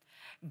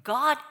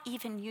 God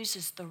even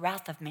uses the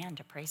wrath of man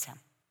to praise him.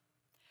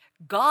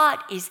 God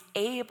is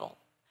able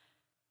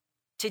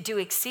to do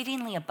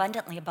exceedingly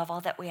abundantly above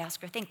all that we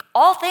ask or think.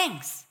 All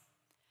things.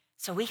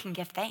 So we can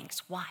give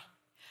thanks. Why?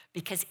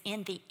 Because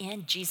in the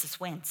end, Jesus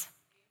wins.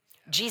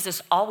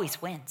 Jesus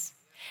always wins.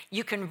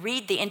 You can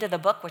read the end of the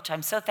book, which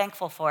I'm so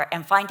thankful for,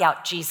 and find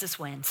out Jesus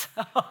wins.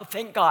 Oh,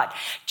 thank God.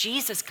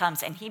 Jesus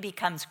comes and he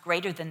becomes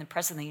greater than the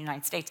President of the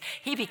United States.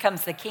 He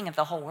becomes the king of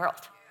the whole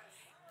world.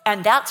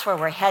 And that's where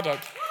we're headed.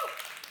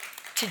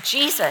 To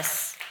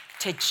Jesus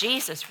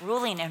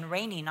ruling and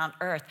reigning on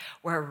earth,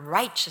 where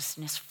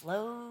righteousness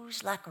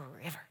flows like a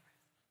river.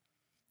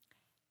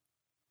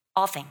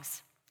 All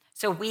things.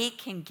 So we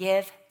can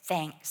give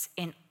thanks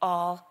in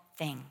all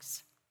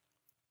things.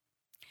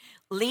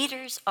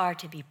 Leaders are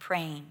to be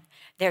praying.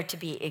 They're to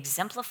be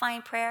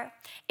exemplifying prayer,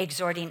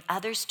 exhorting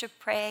others to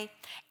pray,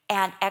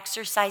 and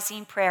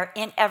exercising prayer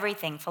in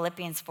everything,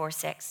 Philippians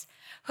 4:6.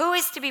 Who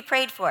is to be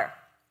prayed for?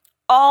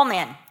 All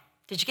men.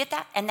 Did you get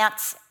that? And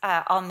that's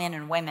all men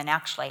and women,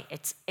 actually.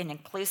 It's an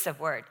inclusive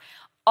word.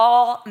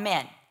 All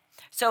men.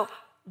 So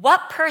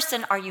what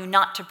person are you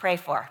not to pray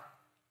for?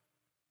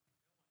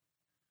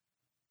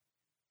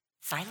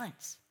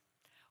 Silence.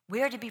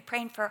 We are to be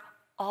praying for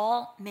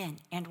all men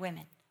and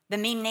women. The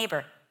mean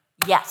neighbor,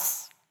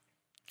 yes.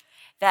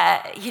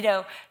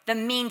 The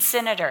mean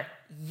senator,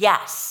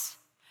 yes.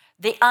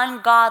 The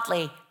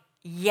ungodly,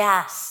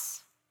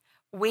 yes.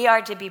 We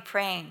are to be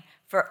praying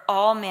for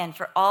all men,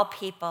 for all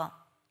people.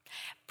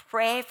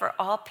 Pray for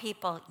all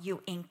people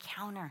you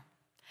encounter.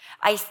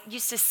 I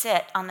used to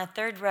sit on the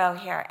third row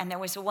here, and there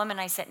was a woman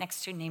I sat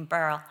next to named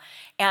Beryl,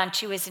 and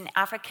she was an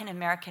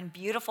African-American,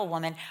 beautiful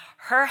woman.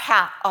 Her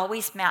hat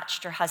always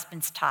matched her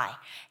husband's tie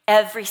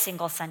every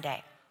single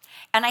Sunday.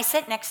 And I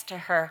sat next to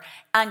her,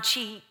 and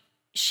she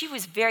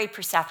was very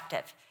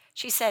perceptive.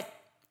 She said,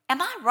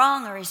 am I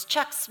wrong, or is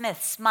Chuck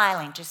Smith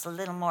smiling just a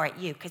little more at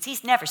you? Because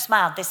he's never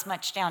smiled this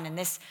much down in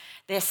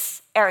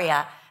this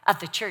area of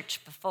the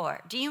church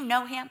before. Do you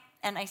know him?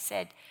 And I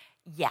said,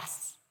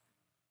 yes.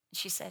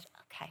 She said,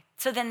 okay.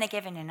 So then they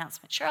gave an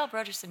announcement. Cheryl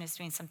Broderson is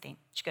doing something.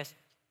 She goes,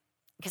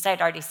 because I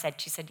had already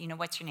said, she said,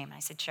 what's your name? And I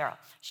said, Cheryl.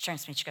 She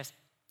turns to me, she goes,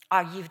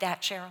 are you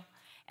that Cheryl?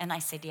 And I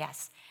said,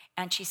 yes.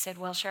 And she said,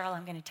 well, Cheryl,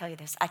 I'm going to tell you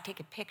this. I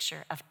take a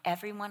picture of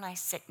everyone I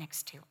sit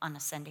next to on a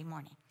Sunday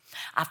morning.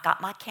 I've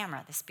got my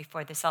camera. This is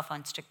before the cell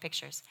phones took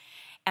pictures.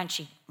 And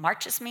she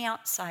marches me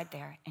outside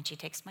there, and she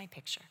takes my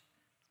picture.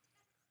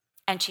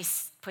 And she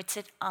puts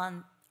it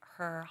on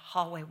her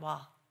hallway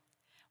wall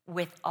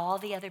with all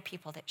the other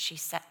people that she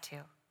sat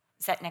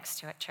next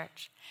to at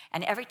church.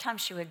 And every time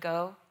she would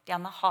go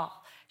down the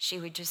hall, she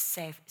would just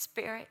say,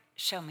 Spirit,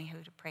 show me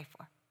who to pray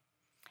for.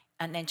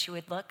 And then she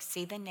would look,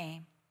 see the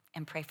name,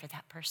 and pray for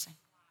that person.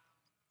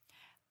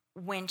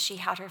 When she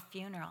had her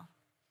funeral,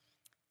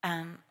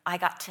 I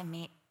got to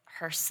meet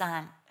her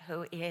son,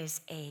 who is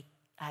a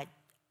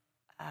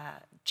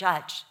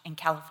judge in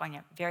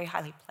California, very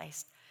highly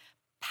placed,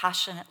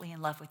 passionately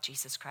in love with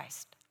Jesus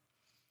Christ.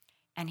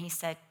 And he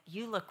said,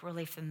 you look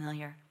really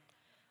familiar.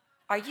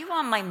 Are you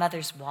on my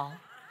mother's wall?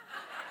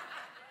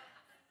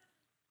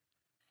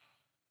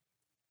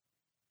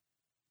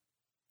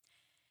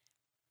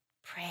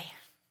 Pray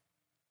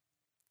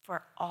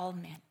for all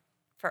men,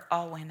 for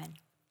all women.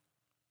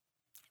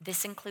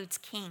 This includes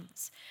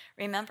kings.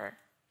 Remember,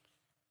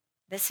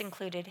 this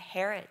included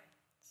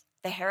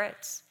the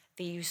Herods,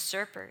 the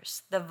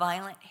usurpers, the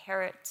violent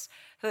Herods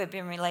who had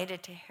been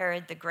related to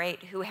Herod the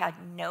Great, who had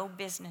no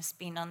business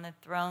being on the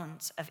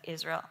thrones of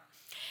Israel.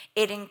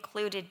 It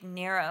included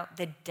Nero,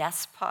 the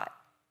despot.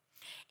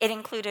 It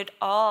included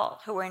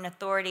all who were in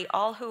authority,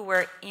 all who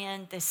were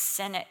in the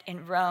Senate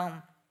in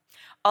Rome,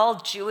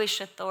 all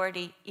Jewish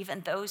authority,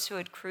 even those who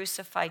had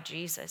crucified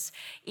Jesus,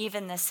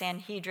 even the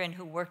Sanhedrin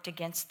who worked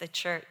against the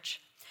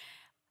church.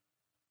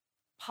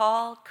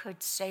 Paul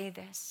could say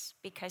this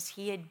because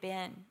he had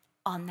been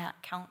on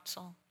that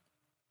council,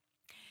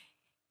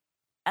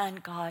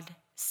 and God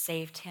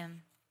saved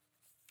him.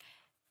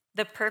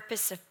 The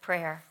purpose of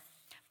prayer.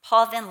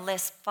 Paul then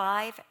lists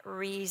 5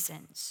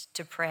 reasons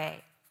to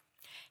pray.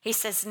 He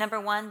says, number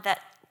 1,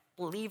 that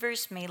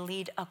believers may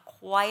lead a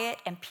quiet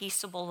and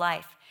peaceable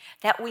life,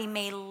 that we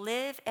may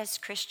live as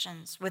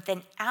Christians with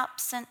an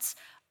absence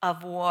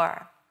of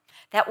war,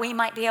 that we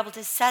might be able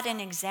to set an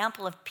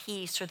example of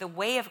peace or the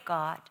way of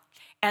God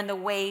and the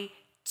way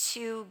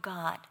to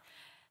God,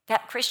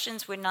 that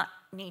Christians would not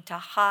need to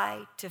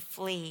hide, to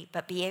flee,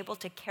 but be able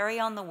to carry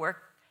on the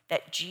work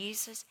that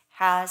Jesus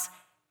has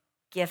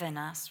given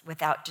us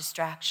without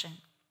distraction.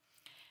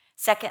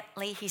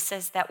 Secondly, he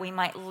says that we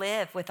might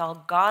live with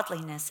all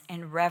godliness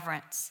and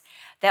reverence,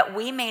 that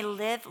we may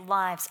live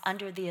lives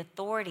under the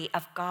authority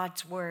of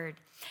God's word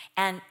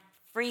and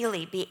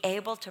freely be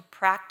able to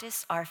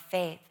practice our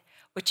faith,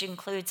 which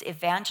includes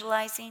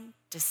evangelizing,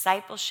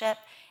 discipleship,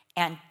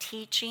 and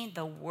teaching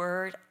the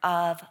word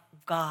of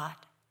God.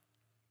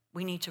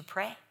 We need to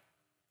pray.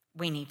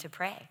 We need to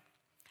pray.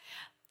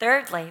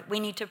 Thirdly, we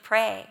need to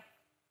pray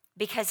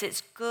because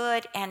it's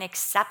good and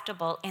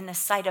acceptable in the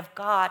sight of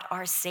God,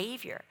 our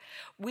Savior.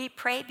 We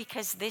pray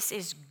because this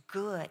is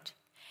good.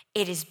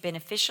 It is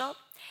beneficial.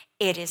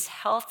 It is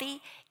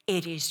healthy.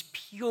 It is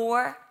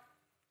pure.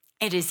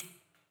 It is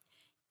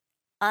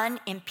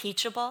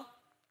unimpeachable.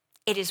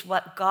 It is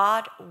what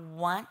God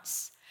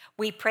wants.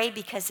 We pray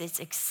because it's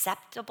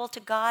acceptable to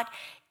God.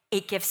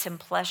 It gives him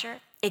pleasure.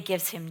 It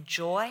gives him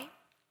joy.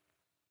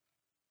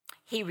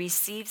 He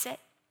receives it,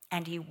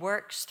 and he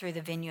works through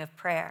the venue of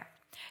prayer.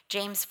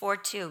 James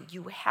 4:2,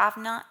 you have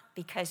not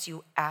because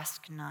you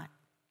ask not.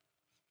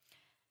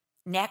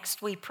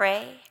 Next, we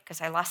pray,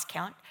 because I lost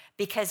count,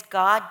 because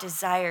God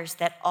desires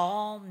that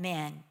all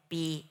men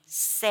be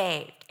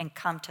saved and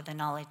come to the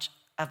knowledge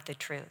of the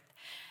truth.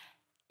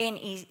 In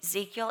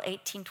Ezekiel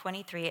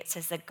 18:23, it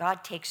says that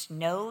God takes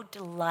no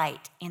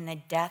delight in the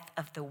death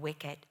of the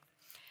wicked.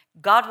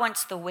 God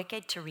wants the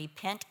wicked to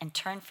repent and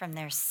turn from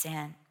their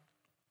sin.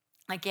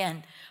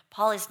 Again,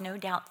 Paul is no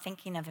doubt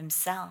thinking of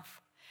himself,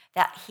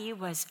 that he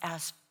was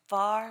as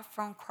far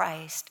from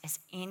Christ as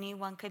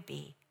anyone could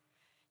be,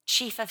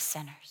 chief of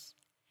sinners.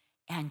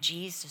 And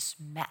Jesus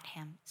met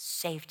him,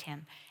 saved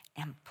him,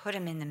 and put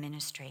him in the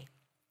ministry.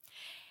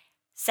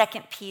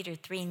 2 Peter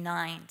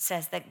 3:9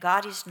 says that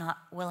God is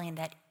not willing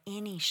that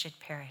any should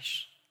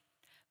perish,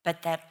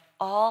 but that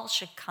all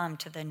should come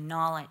to the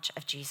knowledge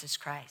of Jesus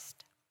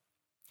Christ.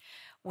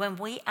 When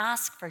we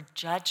ask for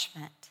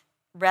judgment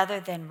rather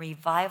than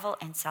revival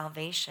and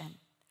salvation,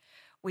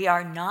 we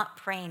are not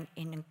praying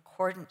in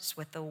accordance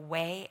with the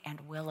way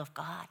and will of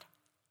God.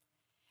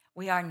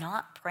 We are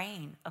not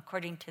praying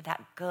according to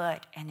that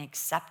good and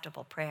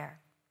acceptable prayer.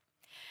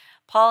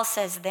 Paul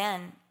says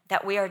then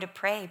that we are to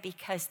pray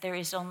because there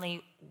is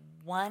only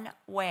one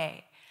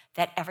way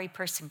that every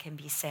person can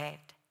be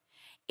saved.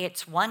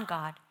 It's one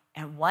God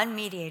and one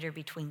mediator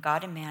between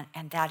God and man,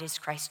 and that is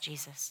Christ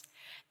Jesus.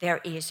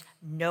 There is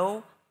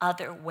no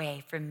other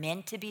way for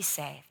men to be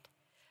saved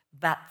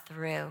but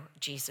through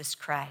Jesus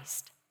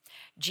Christ.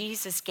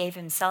 Jesus gave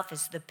himself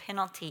as the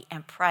penalty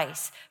and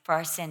price for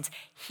our sins.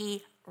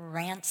 He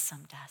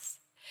ransomed us.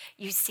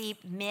 You see,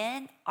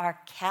 men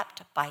are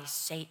kept by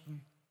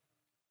Satan,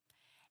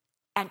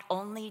 and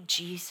only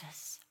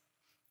Jesus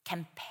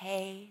can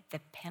pay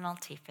the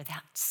penalty for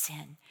that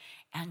sin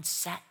and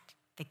set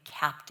the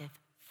captive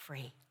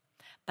free.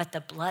 But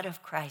the blood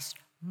of Christ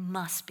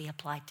must be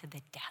applied to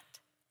the debt.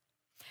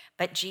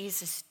 But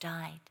Jesus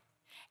died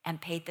and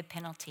paid the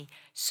penalty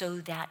so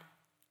that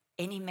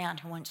any man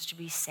who wants to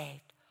be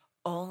saved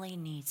only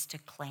needs to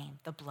claim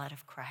the blood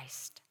of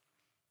Christ.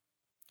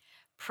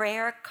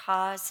 Prayer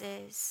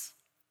causes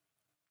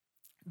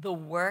the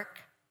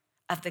work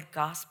of the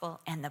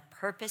gospel and the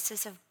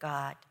purposes of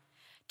God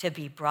to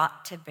be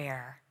brought to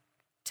bear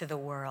to the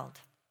world.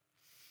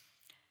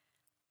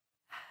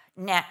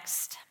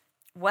 Next,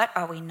 what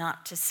are we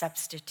not to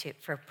substitute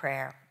for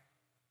prayer?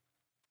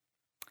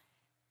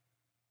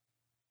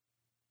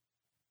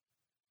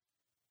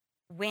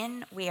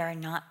 When we are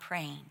not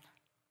praying,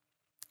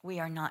 we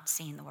are not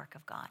seeing the work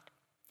of God.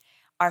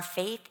 Our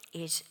faith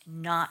is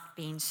not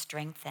being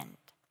strengthened.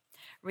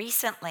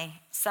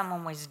 Recently,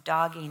 someone was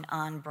dogging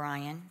on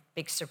Brian.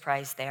 Big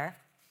surprise there.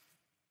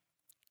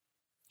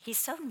 He's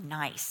so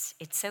nice.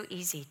 It's so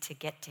easy to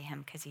get to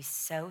him because he's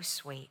so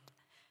sweet.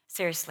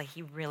 Seriously,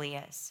 he really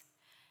is.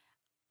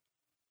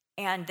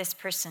 And this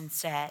person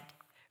said,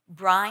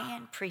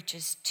 Brian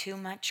preaches too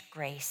much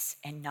grace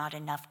and not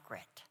enough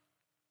grit.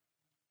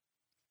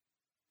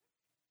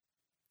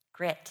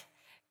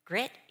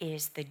 Grit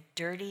is the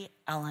dirty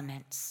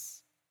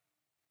elements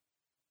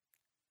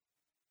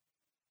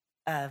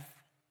of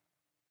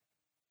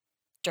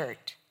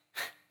dirt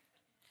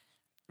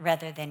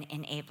rather than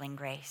enabling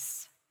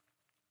grace.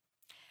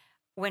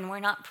 When we're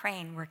not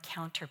praying, we're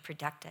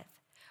counterproductive.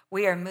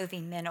 We are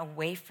moving men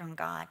away from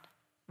God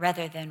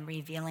rather than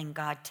revealing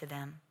God to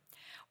them.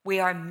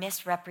 We are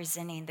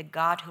misrepresenting the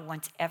God who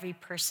wants every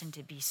person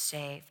to be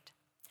saved.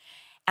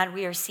 And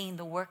we are seeing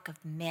the work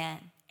of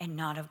men and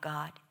not of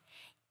God.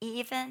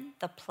 Even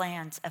the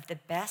plans of the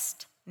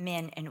best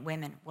men and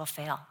women will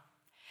fail.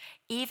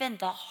 Even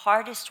the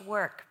hardest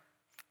work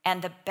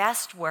and the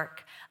best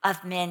work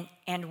of men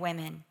and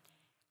women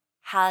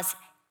has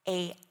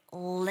a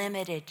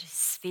limited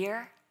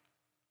sphere,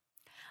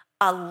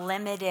 a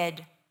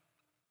limited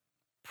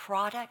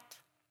product,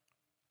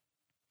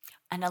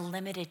 and a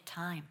limited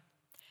time.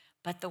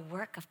 But the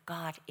work of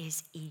God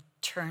is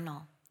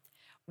eternal.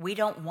 We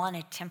don't want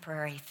a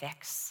temporary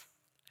fix.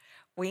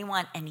 We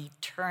want an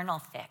eternal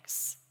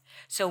fix.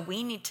 So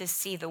we need to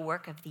see the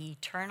work of the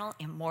eternal,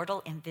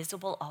 immortal,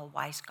 invisible,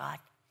 all-wise God.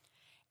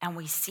 And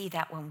we see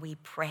that when we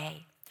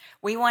pray.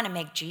 We want to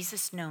make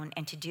Jesus known,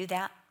 and to do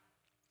that,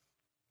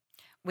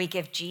 we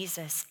give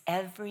Jesus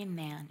every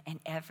man and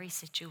every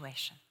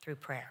situation through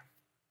prayer.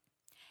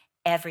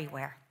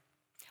 Everywhere.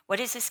 What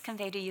does this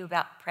convey to you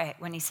about prayer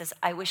when he says,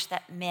 I wish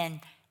that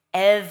men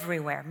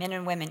everywhere, men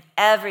and women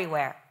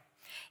everywhere?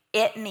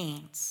 It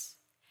means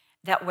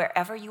that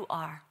wherever you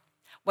are,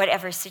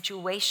 whatever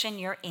situation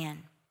you're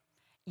in,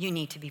 you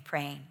need to be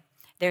praying.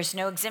 There's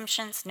no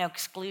exemptions, no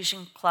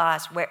exclusion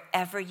clause.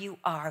 Wherever you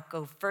are,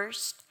 go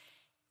first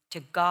to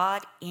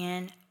God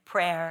in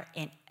prayer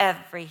in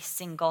every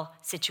single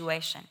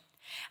situation.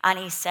 And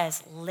he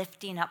says,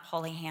 lifting up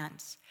holy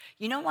hands.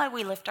 You know why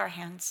we lift our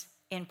hands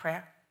in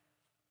prayer?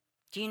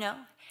 Do you know?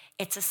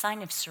 It's a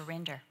sign of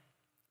surrender.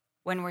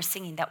 When we're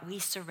singing that we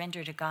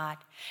surrender to God,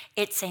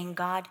 it's saying,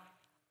 God,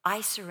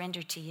 I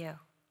surrender to you.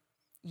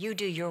 You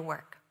do your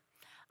work.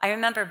 I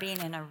remember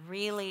being in a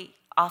really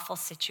awful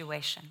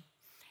situation.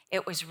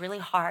 It was really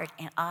hard,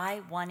 and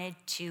I wanted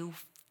to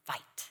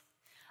fight.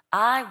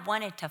 I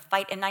wanted to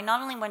fight, and I not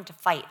only wanted to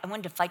fight, I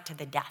wanted to fight to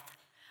the death.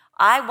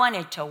 I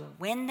wanted to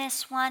win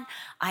this one.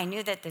 I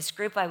knew that this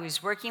group I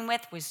was working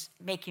with was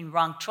making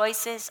wrong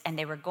choices, and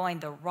they were going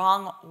the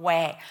wrong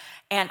way.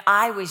 And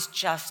I was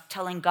just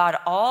telling God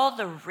all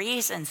the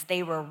reasons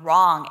they were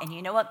wrong. And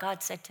you know what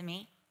God said to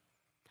me?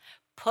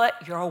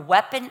 Put your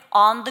weapon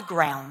on the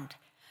ground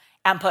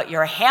and put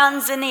your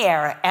hands in the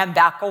air and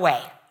back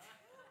away.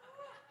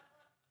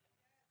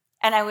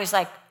 And I was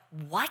like,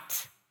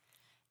 what?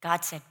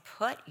 God said,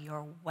 put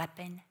your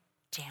weapon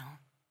down.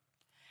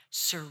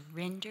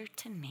 Surrender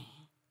to me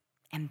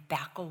and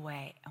back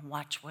away and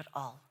watch what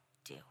I'll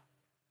do.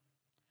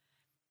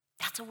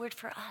 That's a word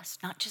for us,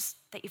 not just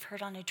that you've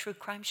heard on a true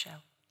crime show.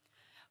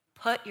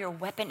 Put your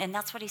weapon, and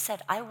that's what he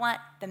said. I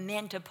want the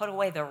men to put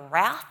away the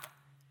wrath,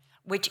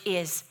 which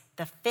is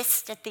the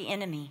fist at the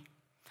enemy.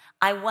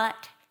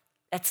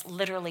 That's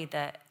literally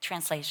the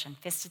translation,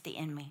 fist at the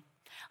enemy.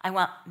 I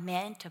want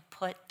men to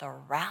put the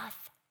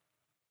wrath,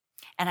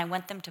 and I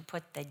want them to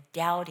put the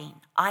doubting.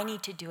 I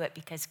need to do it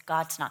because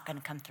God's not going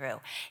to come through.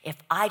 If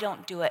I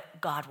don't do it,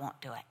 God won't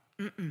do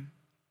it.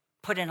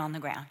 Put it on the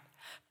ground.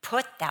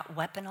 Put that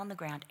weapon on the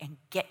ground and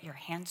get your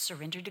hands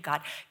surrendered to God.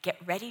 Get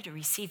ready to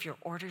receive your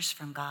orders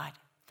from God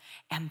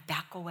and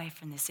back away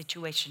from the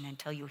situation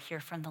until you hear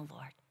from the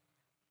Lord.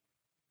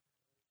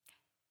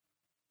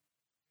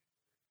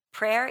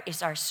 Prayer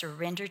is our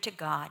surrender to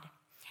God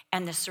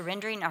and the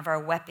surrendering of our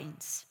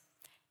weapons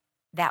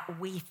that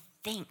we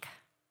think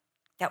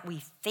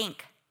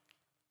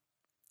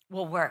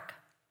will work.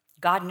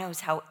 God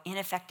knows how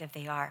ineffective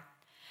they are.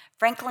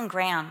 Franklin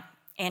Graham,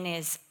 in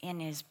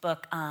his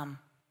book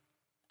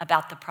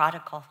about the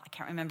prodigal, I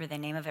can't remember the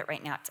name of it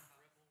right now. It's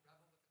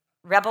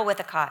Rebel with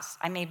a Cause.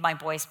 I made my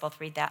boys both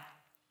read that.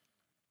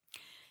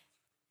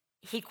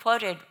 He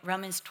quoted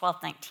Romans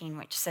 12:19,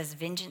 which says,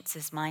 vengeance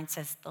is mine,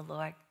 says the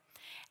Lord.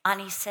 And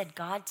he said,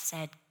 God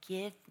said,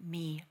 give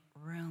me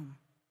room.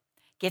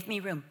 Give me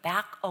room.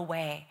 Back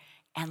away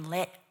and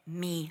let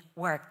me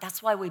work.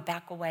 That's why we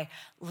back away.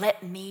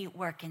 Let me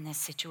work in this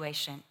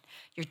situation.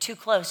 You're too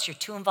close. You're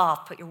too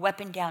involved. Put your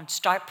weapon down.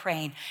 Start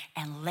praying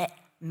and let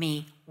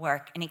me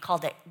work. And he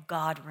called it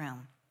God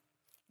room.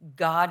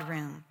 God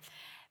room.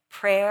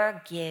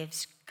 Prayer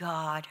gives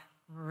God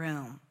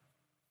room.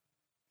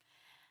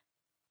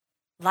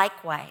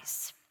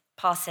 Likewise,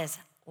 Paul says,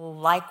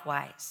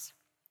 likewise.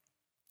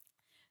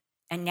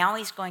 And now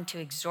he's going to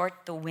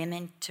exhort the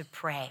women to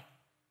pray.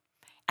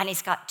 And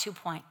he's got 2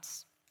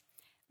 points.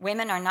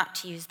 Women are not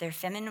to use their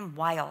feminine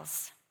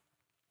wiles.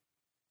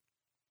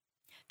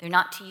 They're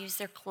not to use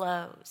their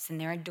clothes and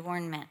their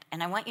adornment.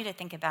 And I want you to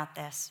think about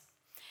this.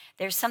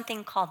 There's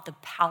something called the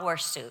power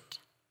suit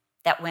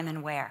that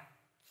women wear.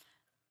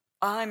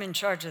 I'm in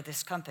charge of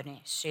this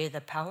company. See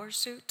the power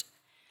suit?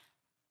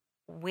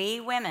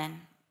 We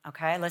women,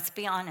 okay, let's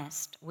be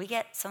honest, we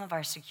get some of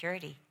our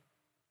security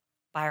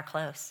by our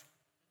clothes.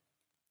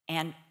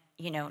 And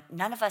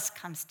none of us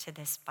comes to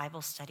this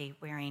Bible study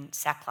wearing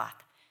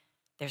sackcloth.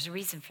 There's a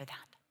reason for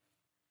that.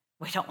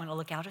 We don't want to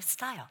look out of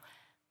style.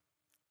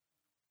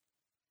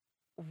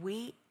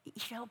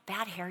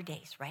 Bad hair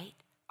days, right?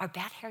 Are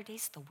bad hair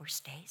days the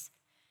worst days?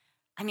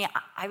 I mean,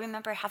 I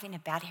remember having a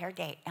bad hair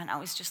day, and I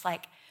was just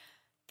like,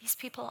 these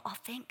people all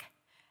think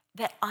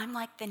that I'm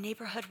like the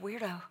neighborhood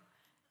weirdo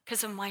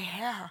because of my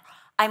hair.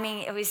 I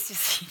mean, it was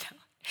just, it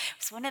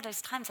was one of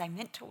those times I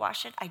meant to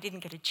wash it. I didn't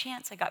get a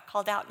chance. I got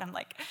called out, and I'm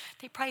like,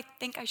 they probably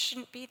think I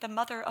shouldn't be the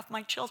mother of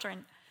my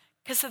children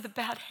because of the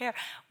bad hair.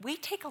 We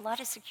take a lot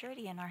of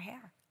security in our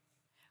hair.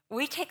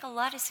 We take a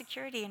lot of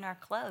security in our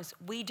clothes.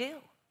 We do.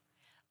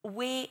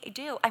 We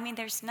do. I mean,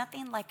 there's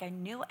nothing like a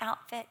new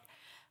outfit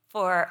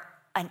for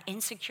an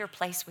insecure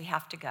place we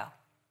have to go.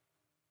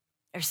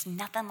 There's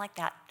nothing like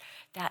that,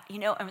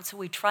 and so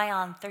we try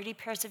on 30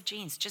 pairs of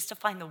jeans just to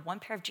find the one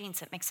pair of jeans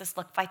that makes us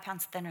look 5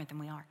 pounds thinner than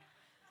we are.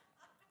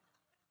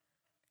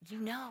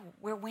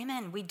 We're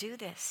women, we do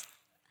this.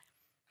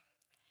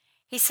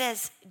 He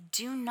says,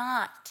 do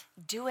not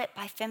do it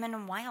by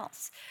feminine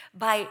wiles,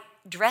 by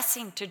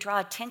dressing to draw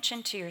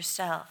attention to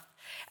yourself.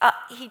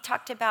 He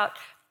talked about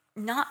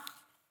not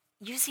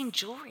using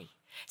jewelry.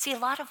 See, a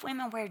lot of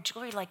women wear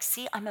jewelry like,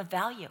 see, I'm of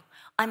value.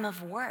 I'm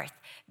of worth.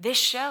 This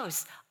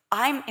shows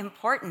I'm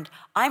important.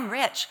 I'm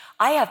rich.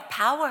 I have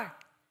power.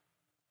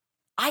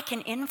 I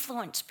can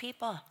influence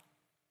people.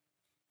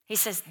 He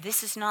says,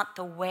 this is not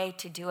the way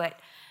to do it.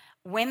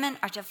 Women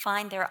are to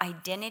find their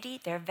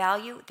identity, their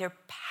value, their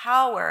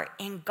power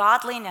in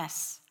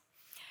godliness.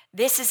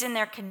 This is in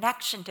their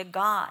connection to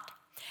God.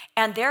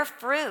 And their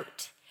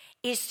fruit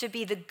is to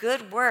be the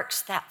good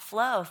works that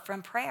flow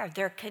from prayer,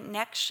 their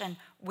connection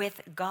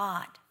with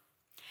God.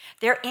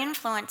 Their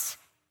influence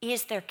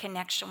is their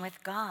connection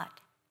with God.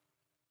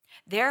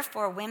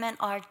 Therefore, women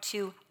are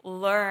to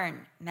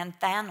learn,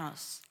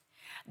 menthanos.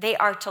 They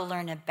are to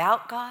learn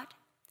about God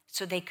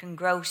so they can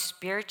grow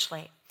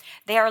spiritually.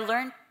 They are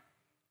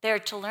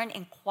to learn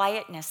in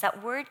quietness.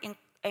 That word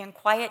in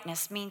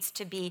quietness means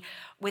to be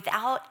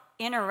without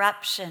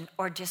interruption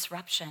or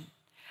disruption.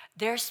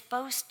 They're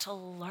supposed to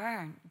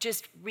learn,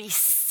 just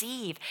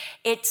receive.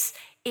 It's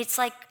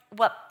like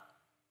what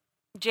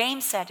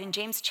James said in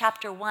James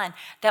chapter 1,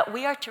 that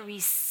we are to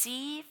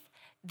receive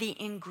the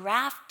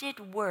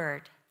engrafted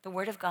word, the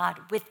word of God,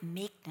 with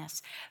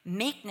meekness.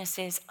 Meekness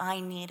is, I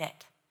need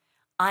it.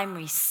 I'm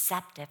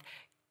receptive.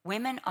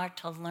 Women are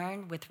to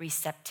learn with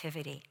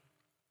receptivity.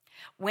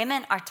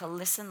 Women are to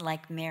listen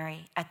like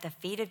Mary at the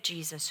feet of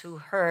Jesus, who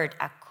heard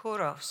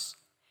akouros,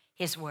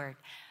 his word.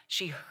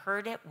 She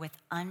heard it with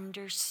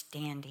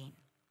understanding.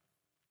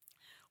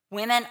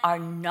 Women are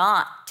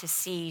not to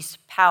seize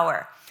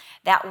power.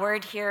 That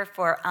word here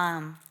for,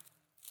 and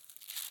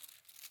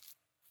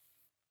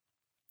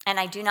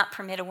I do not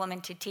permit a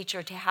woman to teach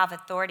or to have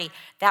authority.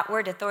 That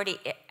word authority,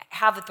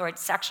 have authority,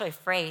 it's actually a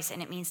phrase,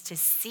 and it means to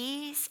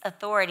seize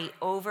authority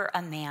over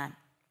a man,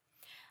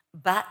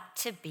 but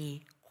to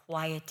be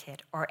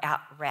quieted or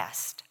at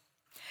rest.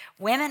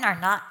 Women are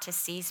not to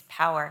seize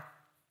power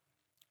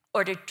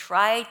or to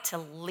try to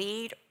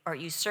lead or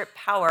usurp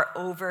power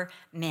over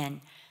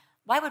men.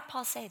 Why would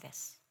Paul say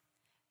this?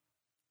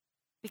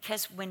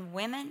 Because when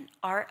women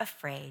are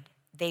afraid,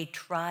 they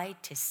try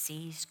to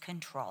seize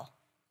control.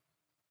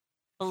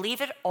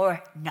 Believe it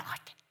or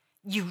not,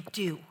 you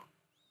do.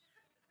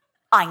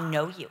 I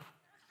know you.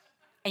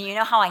 And you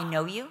know how I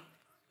know you?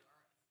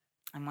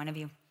 I'm one of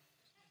you.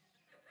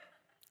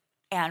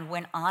 And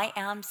when I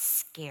am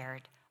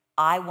scared,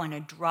 I want to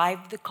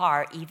drive the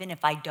car even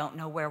if I don't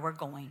know where we're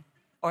going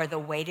or the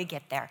way to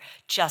get there.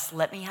 Just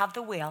let me have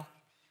the wheel.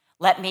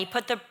 Let me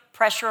put the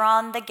pressure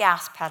on the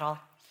gas pedal.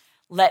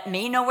 Let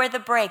me know where the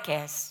brake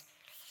is.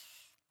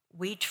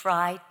 We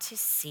try to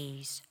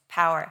seize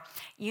power.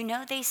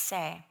 They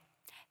say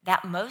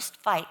that most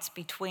fights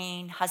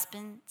between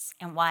husbands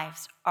and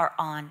wives are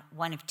on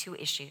one of two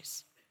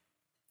issues: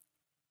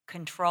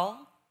 control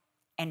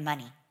and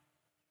money.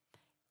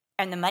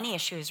 And the money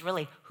issue is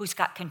really who's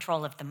got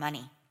control of the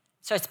money.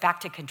 So it's back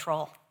to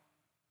control.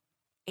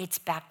 It's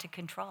back to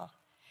control.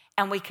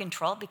 And we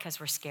control because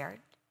we're scared,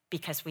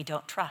 because we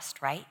don't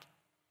trust, right?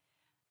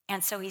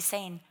 And so he's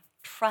saying,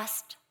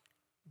 trust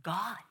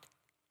God.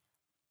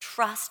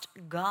 Trust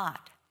God.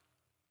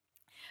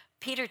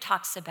 Peter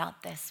talks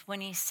about this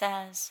when he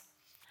says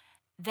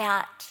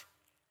that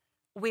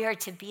we are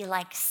to be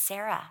like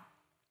Sarah,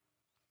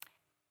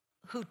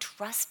 who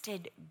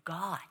trusted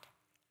God.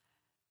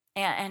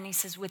 And he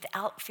says,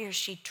 without fear,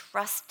 she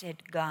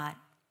trusted God.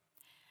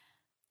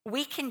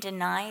 We can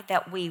deny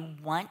that we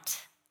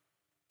want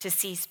to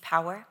seize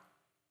power,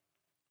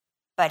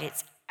 but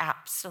it's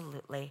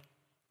absolutely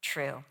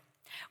true.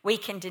 We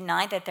can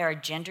deny that there are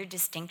gender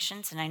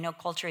distinctions, and I know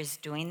culture is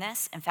doing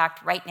this. In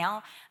fact, right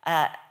now,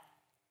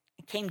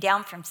 it came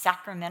down from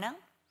Sacramento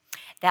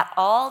that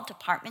all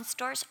department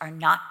stores are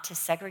not to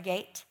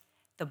segregate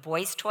the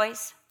boys'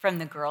 toys from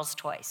the girls'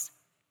 toys.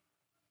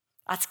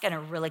 That's going to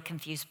really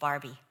confuse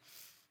Barbie.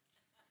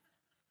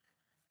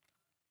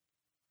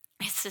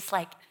 It's just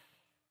like,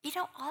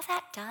 all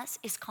that does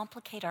is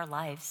complicate our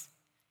lives.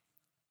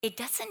 it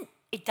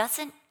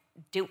doesn't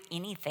do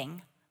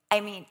anything. I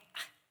mean,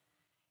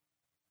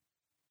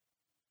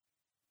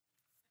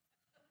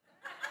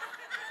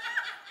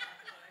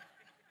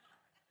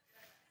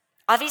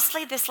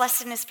 obviously this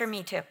lesson is for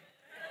me too.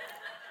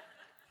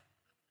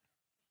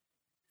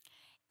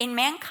 In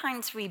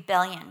mankind's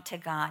rebellion to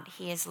God,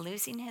 he is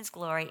losing his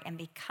glory and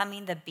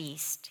becoming the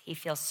beast he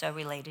feels so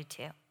related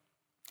to.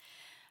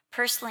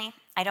 Personally,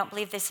 I don't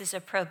believe this is a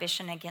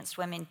prohibition against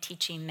women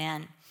teaching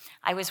men.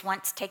 I was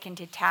once taken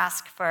to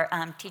task for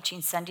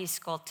teaching Sunday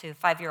school to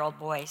 5-year-old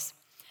boys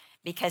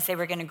because they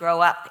were going to grow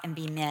up and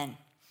be men.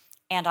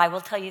 And I will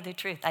tell you the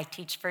truth. I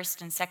teach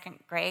first and second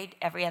grade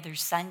every other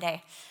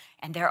Sunday,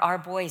 and there are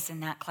boys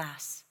in that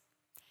class.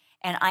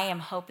 And I am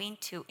hoping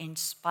to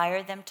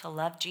inspire them to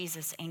love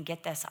Jesus. And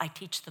get this, I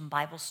teach them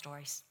Bible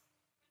stories.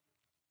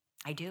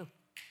 I do.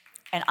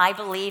 And I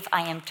believe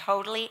I am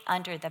totally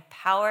under the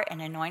power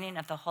and anointing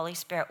of the Holy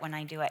Spirit when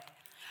I do it.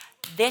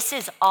 This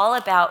is all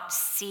about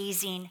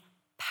seizing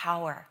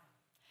power.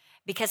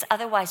 Because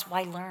otherwise,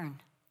 why learn?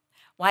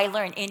 Why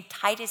learn? In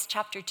Titus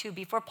chapter 2,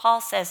 before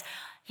Paul says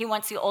he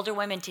wants the older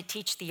women to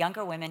teach the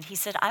younger women, he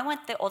said, I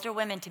want the older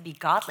women to be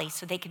godly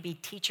so they can be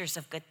teachers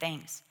of good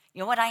things. You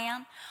know what I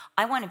am?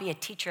 I want to be a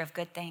teacher of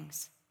good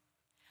things.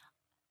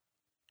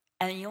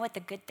 And you know what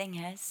the good thing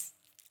is?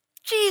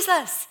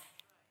 Jesus.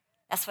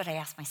 That's what I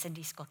ask my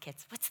Sunday school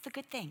kids. What's the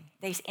good thing?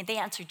 They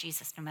answer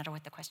Jesus no matter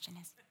what the question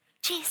is.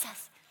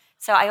 Jesus.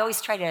 So I always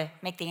try to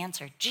make the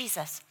answer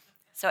Jesus,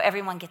 so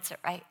everyone gets it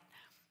right.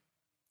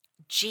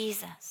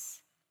 Jesus.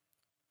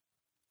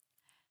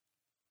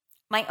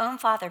 My own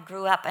father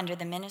grew up under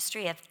the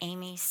ministry of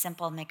Amy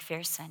Semple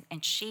McPherson,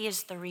 and she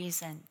is the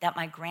reason that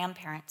my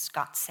grandparents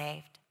got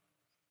saved.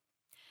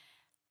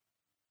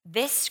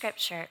 This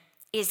scripture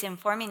is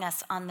informing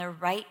us on the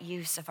right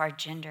use of our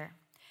gender,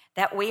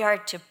 that we are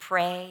to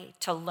pray,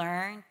 to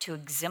learn, to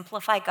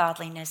exemplify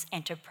godliness,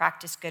 and to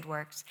practice good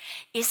works.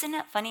 Isn't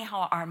it funny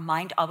how our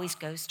mind always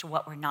goes to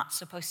what we're not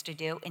supposed to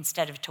do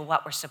instead of to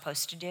what we're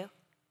supposed to do?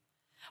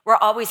 We're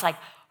always like,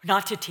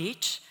 not to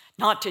teach,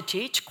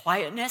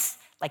 quietness,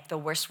 like the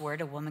worst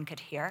word a woman could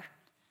hear,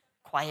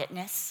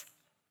 quietness.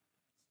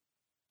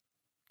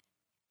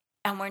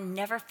 And we're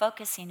never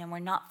focusing, and we're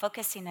not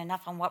focusing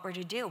enough on what we're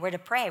to do. We're to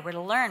pray, we're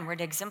to learn, we're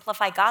to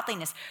exemplify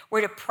godliness,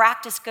 we're to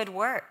practice good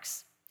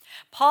works.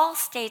 Paul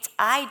states,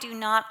 I do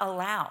not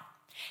allow.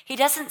 He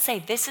doesn't say,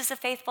 this is a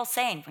faithful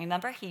saying.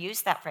 Remember, he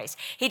used that phrase.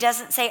 He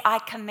doesn't say, I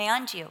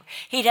command you.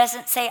 He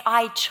doesn't say,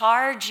 I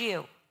charge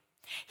you.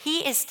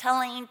 He is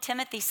telling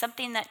Timothy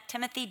something that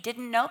Timothy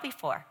didn't know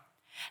before.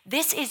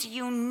 This is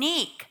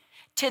unique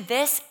to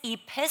this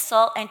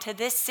epistle and to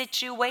this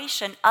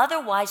situation.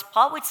 Otherwise,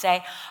 Paul would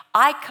say,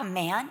 I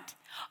command,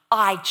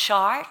 I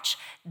charge,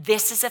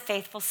 this is a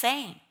faithful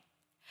saying.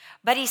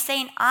 But he's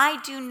saying, I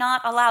do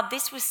not allow.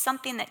 This was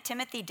something that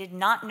Timothy did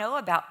not know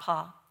about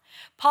Paul.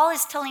 Paul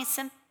is telling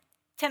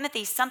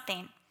Timothy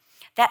something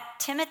that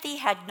Timothy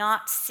had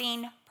not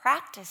seen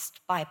practiced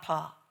by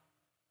Paul.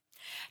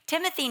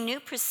 Timothy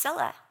knew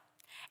Priscilla,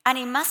 and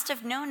he must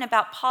have known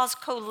about Paul's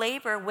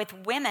co-labor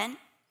with women,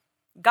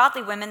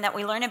 godly women that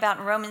we learn about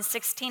in Romans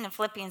 16 and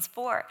Philippians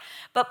 4.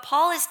 But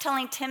Paul is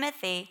telling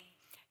Timothy,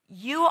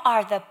 you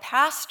are the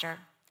pastor.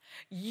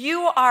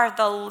 You are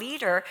the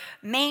leader.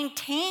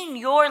 Maintain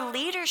your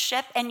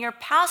leadership and your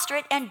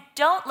pastorate, and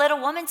don't let a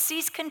woman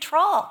seize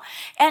control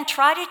and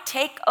try to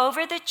take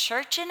over the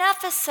church in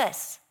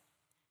Ephesus.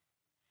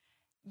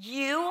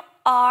 You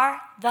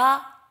are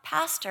the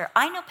pastor.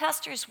 I know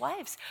pastors'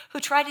 wives who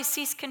try to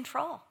seize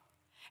control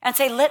and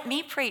say, let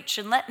me preach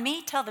and let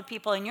me tell the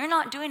people, and you're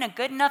not doing a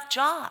good enough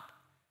job.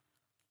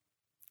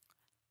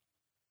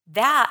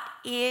 That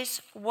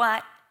is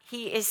what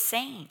he is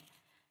saying.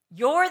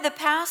 You're the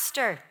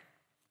pastor.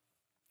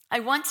 I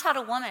once had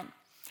a woman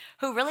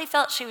who really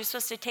felt she was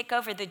supposed to take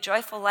over the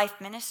Joyful Life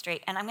ministry.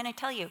 And I'm going to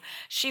tell you,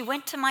 she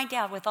went to my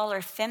dad with all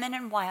her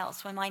feminine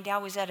wiles when my dad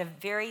was at a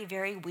very,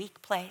 very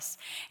weak place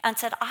and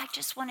said, I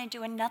just want to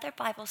do another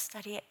Bible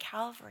study at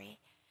Calvary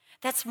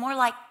that's more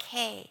like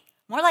Kay.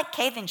 More like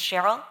Kay than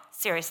Cheryl,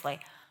 seriously.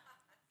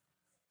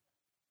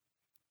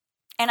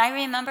 And I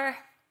remember,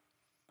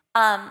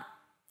 and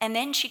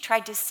then she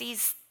tried to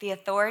seize the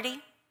authority.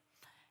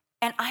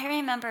 And I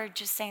remember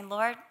just saying,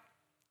 Lord,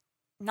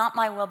 not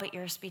my will, but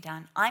yours be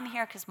done. I'm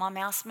here because Mom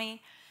asked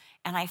me,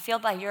 and I feel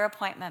by your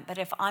appointment, but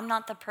if I'm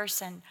not the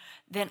person,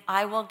 then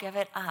I will give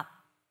it up.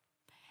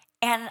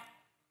 And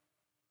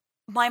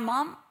my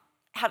mom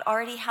had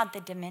already had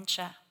the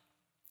dementia.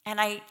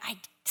 And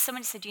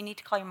somebody said, you need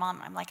to call your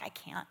mom. I'm like, I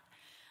can't.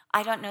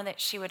 I don't know that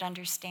she would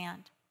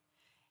understand.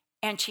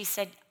 And she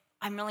said,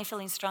 I'm really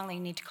feeling strongly, you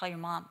need to call your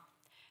mom.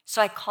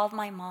 So I called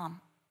my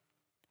mom,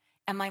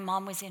 and my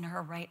mom was in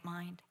her right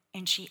mind,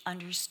 and she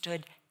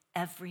understood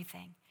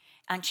everything.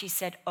 And she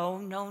said, oh,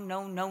 no,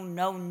 no, no,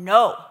 no,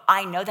 no.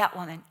 I know that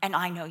woman, and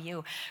I know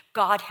you.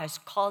 God has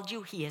called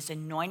you. He has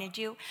anointed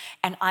you,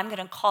 and I'm going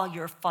to call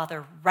your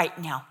father right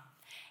now.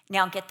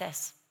 Now, get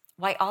this.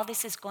 While all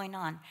this is going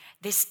on,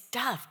 this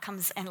dove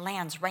comes and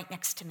lands right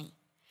next to me.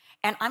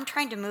 And I'm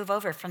trying to move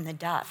over from the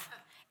dove.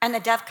 And the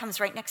dove comes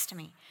right next to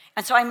me.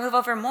 And so I move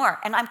over more,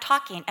 and I'm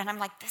talking, and I'm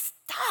like, this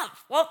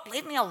dove won't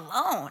leave me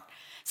alone.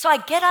 So I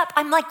get up,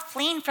 I'm like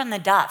fleeing from the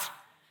dove.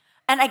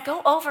 And I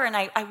go over and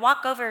I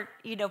walk over,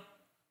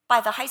 by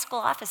the high school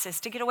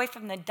offices to get away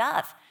from the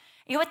dove.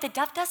 You know what the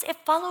dove does? It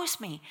follows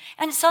me.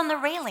 And it's on the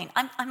railing.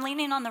 I'm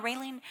leaning on the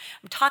railing.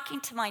 I'm talking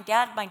to my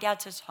dad. My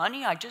dad says,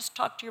 honey, I just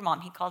talked to your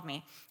mom. He called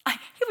me.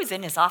 He was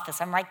in his office.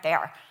 I'm right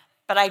there.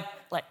 But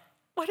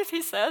what if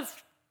he says,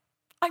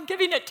 I'm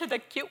giving it to the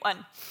cute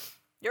one.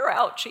 You're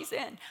out. She's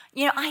in.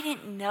 I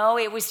didn't know.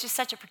 It was just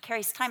such a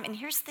precarious time. And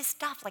here's this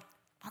dove,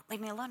 won't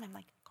leave me alone. I'm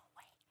like, go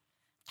away.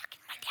 I'm talking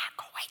to my dad.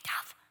 Go away,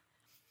 dove.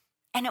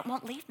 And it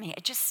won't leave me.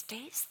 It just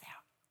stays there.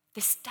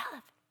 This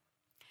dove.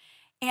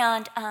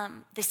 And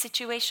the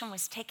situation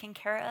was taken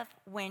care of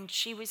when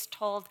she was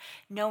told,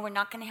 no, we're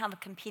not going to have a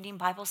competing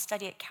Bible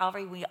study at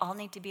Calvary. We all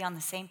need to be on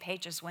the same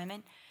page as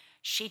women.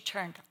 She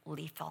turned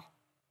lethal.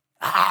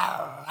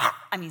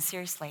 I mean,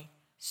 seriously,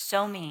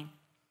 so mean.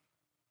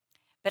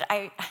 But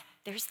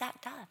there's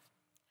that dove.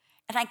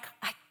 And I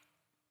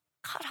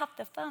got off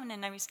the phone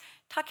and I was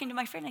talking to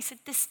my friend. I said,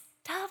 this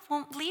dove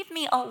won't leave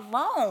me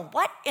alone.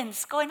 What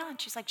is going on?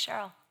 She's like,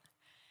 Cheryl,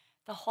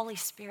 the Holy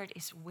Spirit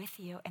is with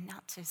you, and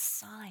that's his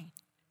sign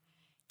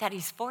that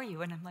he's for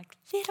you. And I'm like,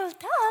 little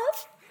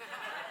dove?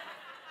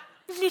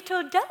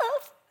 Little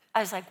dove? I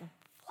was like,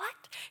 what?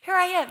 Here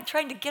I am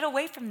trying to get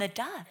away from the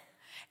dove.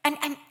 And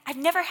I've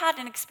never had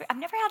an experience. I've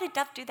never had a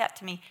dove do that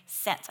to me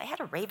since. I had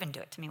a raven do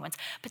it to me once.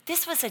 But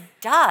this was a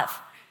dove.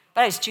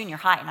 But I was junior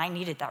high, and I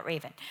needed that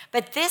raven.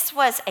 But this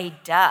was a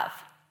dove.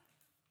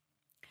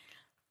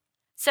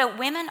 So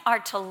women are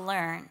to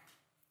learn,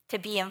 to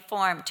be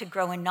informed, to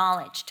grow in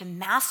knowledge, to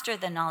master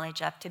the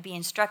knowledge of, to be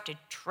instructed,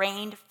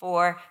 trained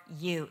for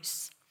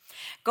use.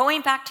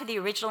 Going back to the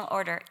original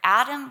order,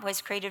 Adam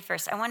was created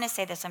first. I want to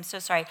say this, I'm so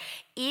sorry.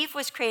 Eve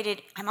was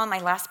created, I'm on my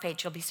last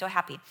page, you'll be so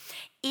happy.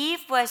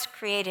 Eve was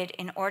created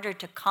in order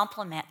to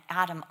complement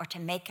Adam or to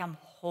make him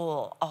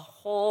whole, a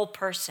whole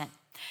person,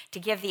 to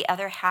give the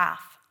other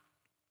half.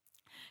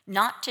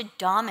 Not to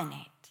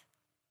dominate,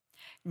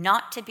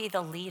 not to be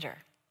the leader,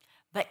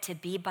 but to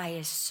be by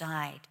his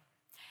side.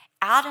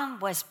 Adam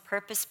was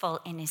purposeful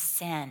in his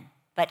sin,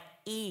 but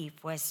Eve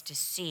was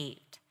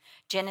deceived.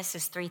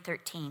 Genesis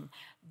 3:13,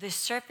 the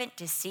serpent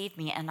deceived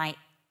me and I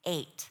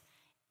ate.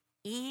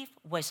 Eve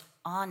was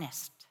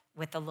honest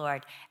with the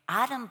Lord.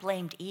 Adam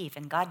blamed Eve,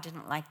 and God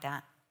didn't like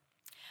that.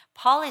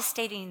 Paul is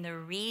stating the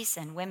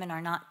reason women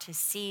are not to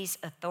seize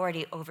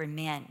authority over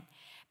men,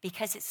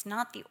 because it's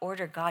not the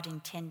order God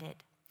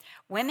intended.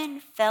 Women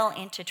fell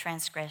into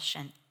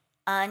transgression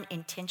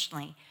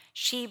unintentionally.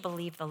 She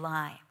believed the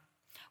lie.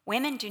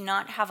 Women do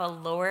not have a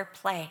lower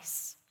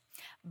place,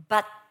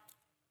 but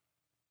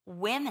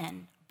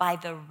women by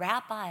the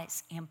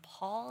rabbis in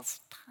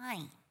Paul's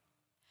time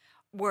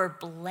were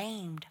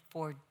blamed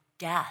for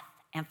death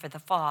and for the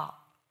fall.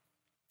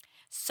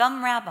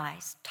 Some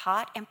rabbis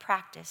taught and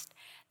practiced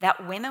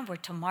that women were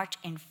to march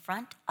in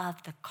front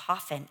of the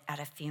coffin at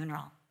a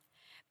funeral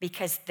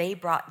because they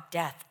brought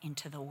death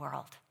into the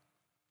world.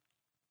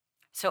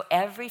 So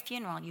every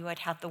funeral you would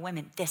have the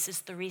women, this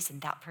is the reason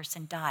that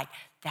person died.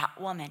 That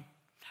woman,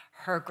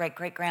 her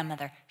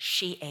great-great-grandmother,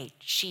 she ate.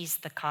 She's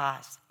the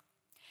cause.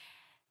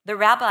 The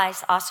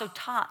rabbis also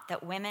taught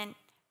that women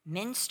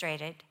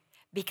menstruated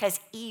because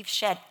Eve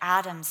shed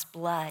Adam's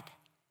blood.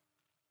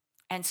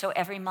 And so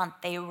every month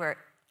they were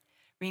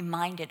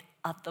reminded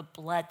of the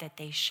blood that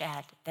they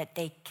shed, that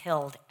they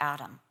killed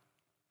Adam.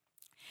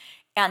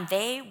 And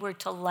they were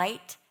to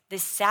light the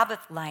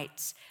Sabbath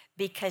lights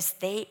because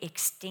they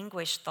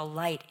extinguished the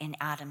light in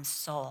Adam's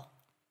soul.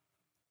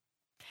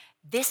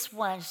 This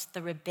was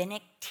the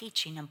rabbinic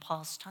teaching in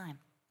Paul's time.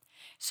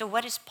 So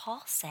what does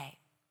Paul say?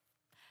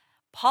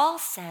 Paul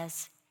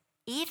says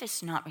Eve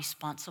is not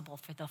responsible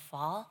for the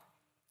fall.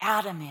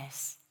 Adam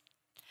is.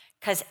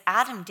 Because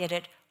Adam did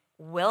it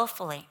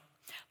willfully.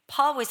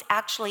 Paul was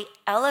actually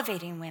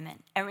elevating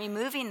women and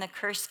removing the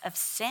curse of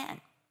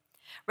sin.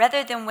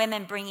 Rather than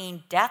women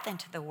bringing death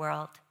into the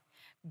world,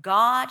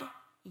 God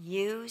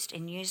used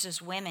and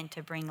uses women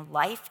to bring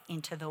life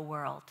into the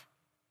world.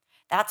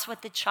 That's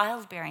what the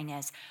childbearing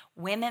is.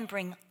 Women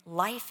bring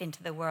life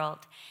into the world.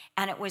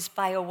 And it was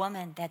by a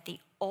woman that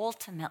the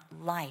ultimate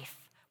life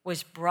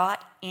was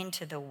brought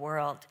into the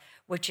world,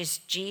 which is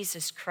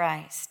Jesus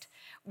Christ,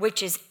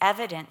 which is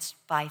evidenced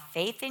by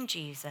faith in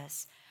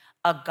Jesus,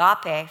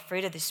 agape,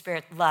 fruit of the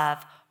Spirit,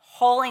 love,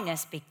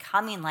 holiness,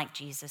 becoming like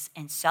Jesus,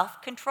 and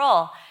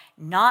self-control,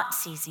 not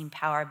seizing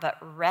power, but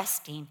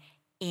resting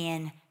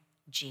in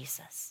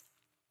Jesus.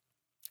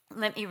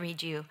 Let me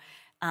read you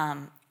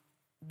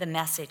the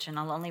message, and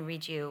I'll only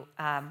read you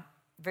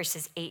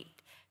verses 8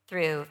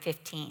 through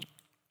 15.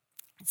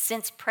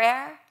 Since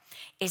prayer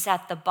is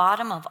at the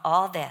bottom of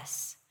all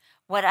this,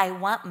 what I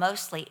want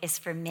mostly is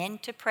for men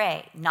to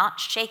pray, not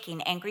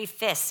shaking angry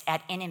fists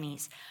at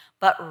enemies,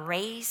 but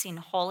raising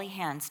holy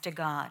hands to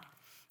God.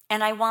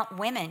 And I want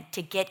women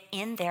to get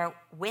in there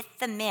with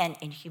the men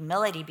in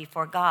humility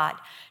before God,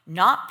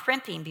 not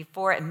primping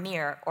before a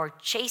mirror or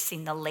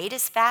chasing the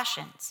latest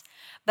fashions,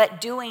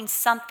 but doing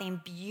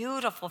something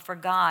beautiful for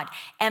God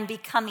and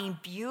becoming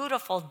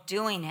beautiful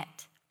doing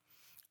it.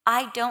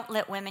 I don't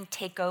let women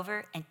take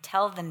over and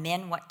tell the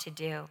men what to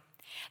do.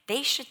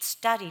 They should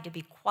study to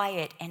be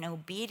quiet and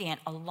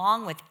obedient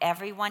along with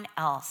everyone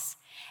else.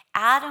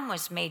 Adam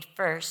was made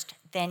first,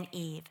 then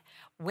Eve.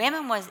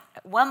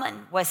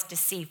 Woman was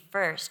deceived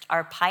first,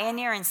 our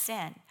pioneer in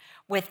sin,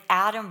 with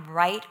Adam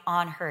right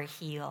on her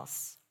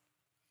heels.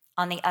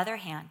 On the other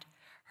hand,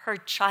 her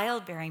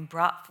childbearing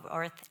brought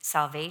forth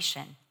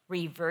salvation,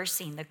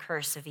 reversing the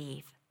curse of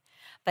Eve.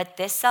 But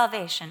this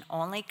salvation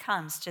only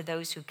comes to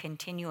those who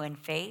continue in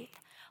faith,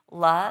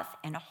 love,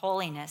 and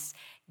holiness,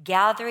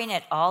 gathering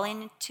it all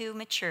into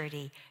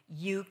maturity.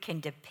 You can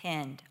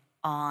depend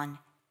on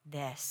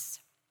this.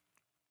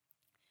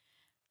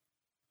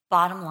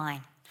 Bottom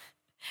line,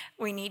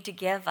 we need to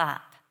give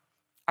up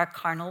our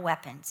carnal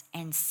weapons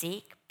and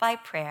seek by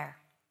prayer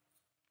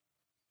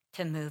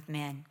to move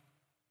men.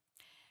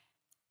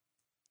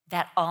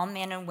 That all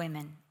men and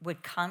women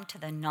would come to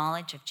the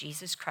knowledge of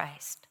Jesus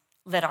Christ.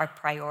 Let our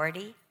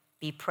priority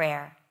be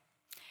prayer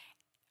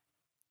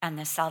and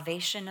the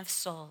salvation of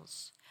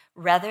souls,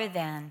 rather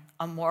than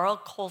a moral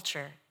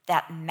culture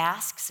that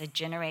masks a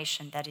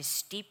generation that is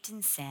steeped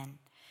in sin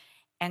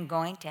and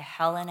going to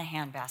hell in a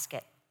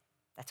handbasket.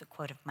 That's a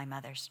quote of my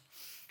mother's.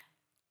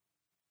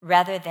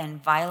 Rather than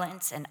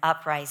violence and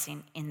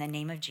uprising in the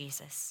name of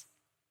Jesus.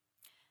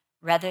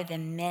 Rather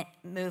than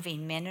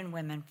moving men and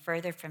women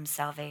further from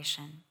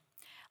salvation,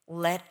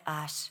 let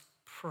us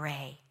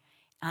pray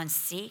and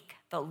seek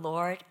the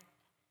Lord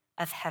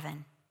of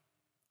heaven.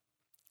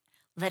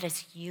 Let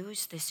us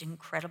use this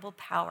incredible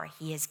power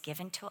he has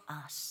given to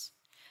us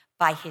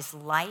by his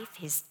life,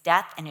 his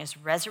death, and his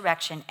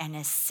resurrection and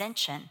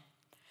ascension,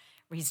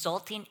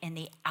 resulting in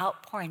the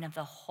outpouring of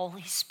the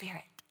Holy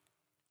Spirit.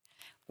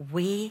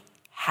 We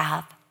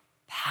have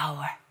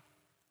power.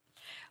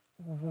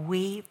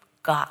 We've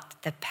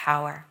got the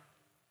power.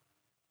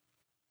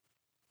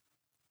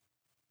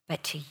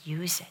 But to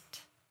use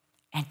it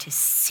and to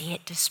see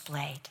it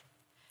displayed,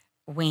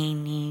 we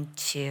need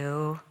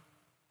to.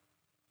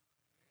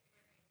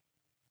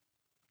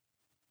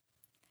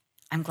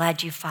 I'm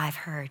glad you 5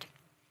 heard.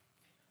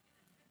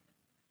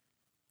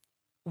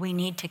 We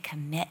need to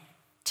commit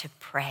to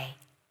pray.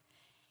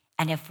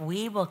 And if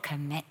we will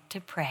commit to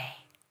pray,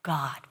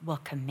 God will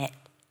commit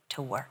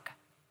to work.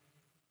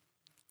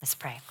 Let's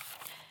pray.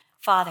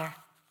 Father,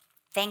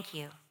 thank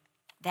you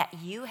that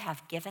you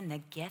have given the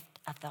gift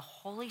of the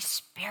Holy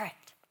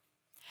Spirit,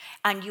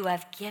 and you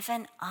have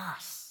given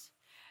us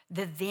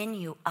the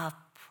venue of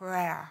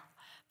prayer.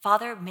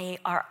 Father, may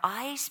our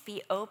eyes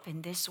be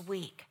open this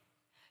week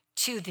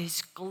to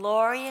this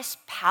glorious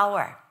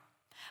power.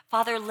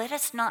 Father, let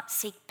us not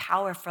seek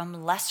power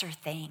from lesser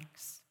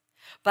things,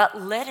 but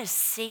let us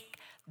seek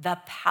the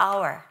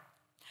power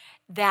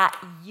that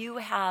you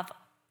have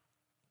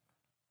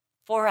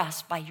for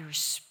us by your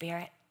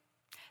Spirit,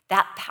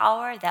 that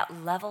power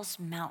that levels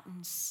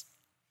mountains,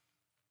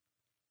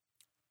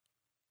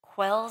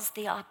 quells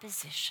the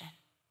opposition,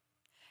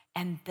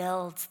 and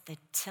builds the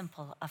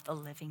temple of the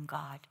living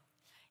God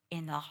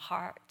in the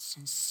hearts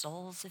and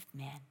souls of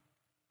men.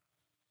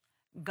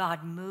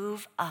 God,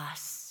 move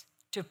us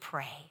to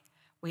pray.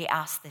 We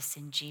ask this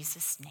in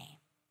Jesus' name.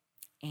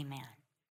 Amen.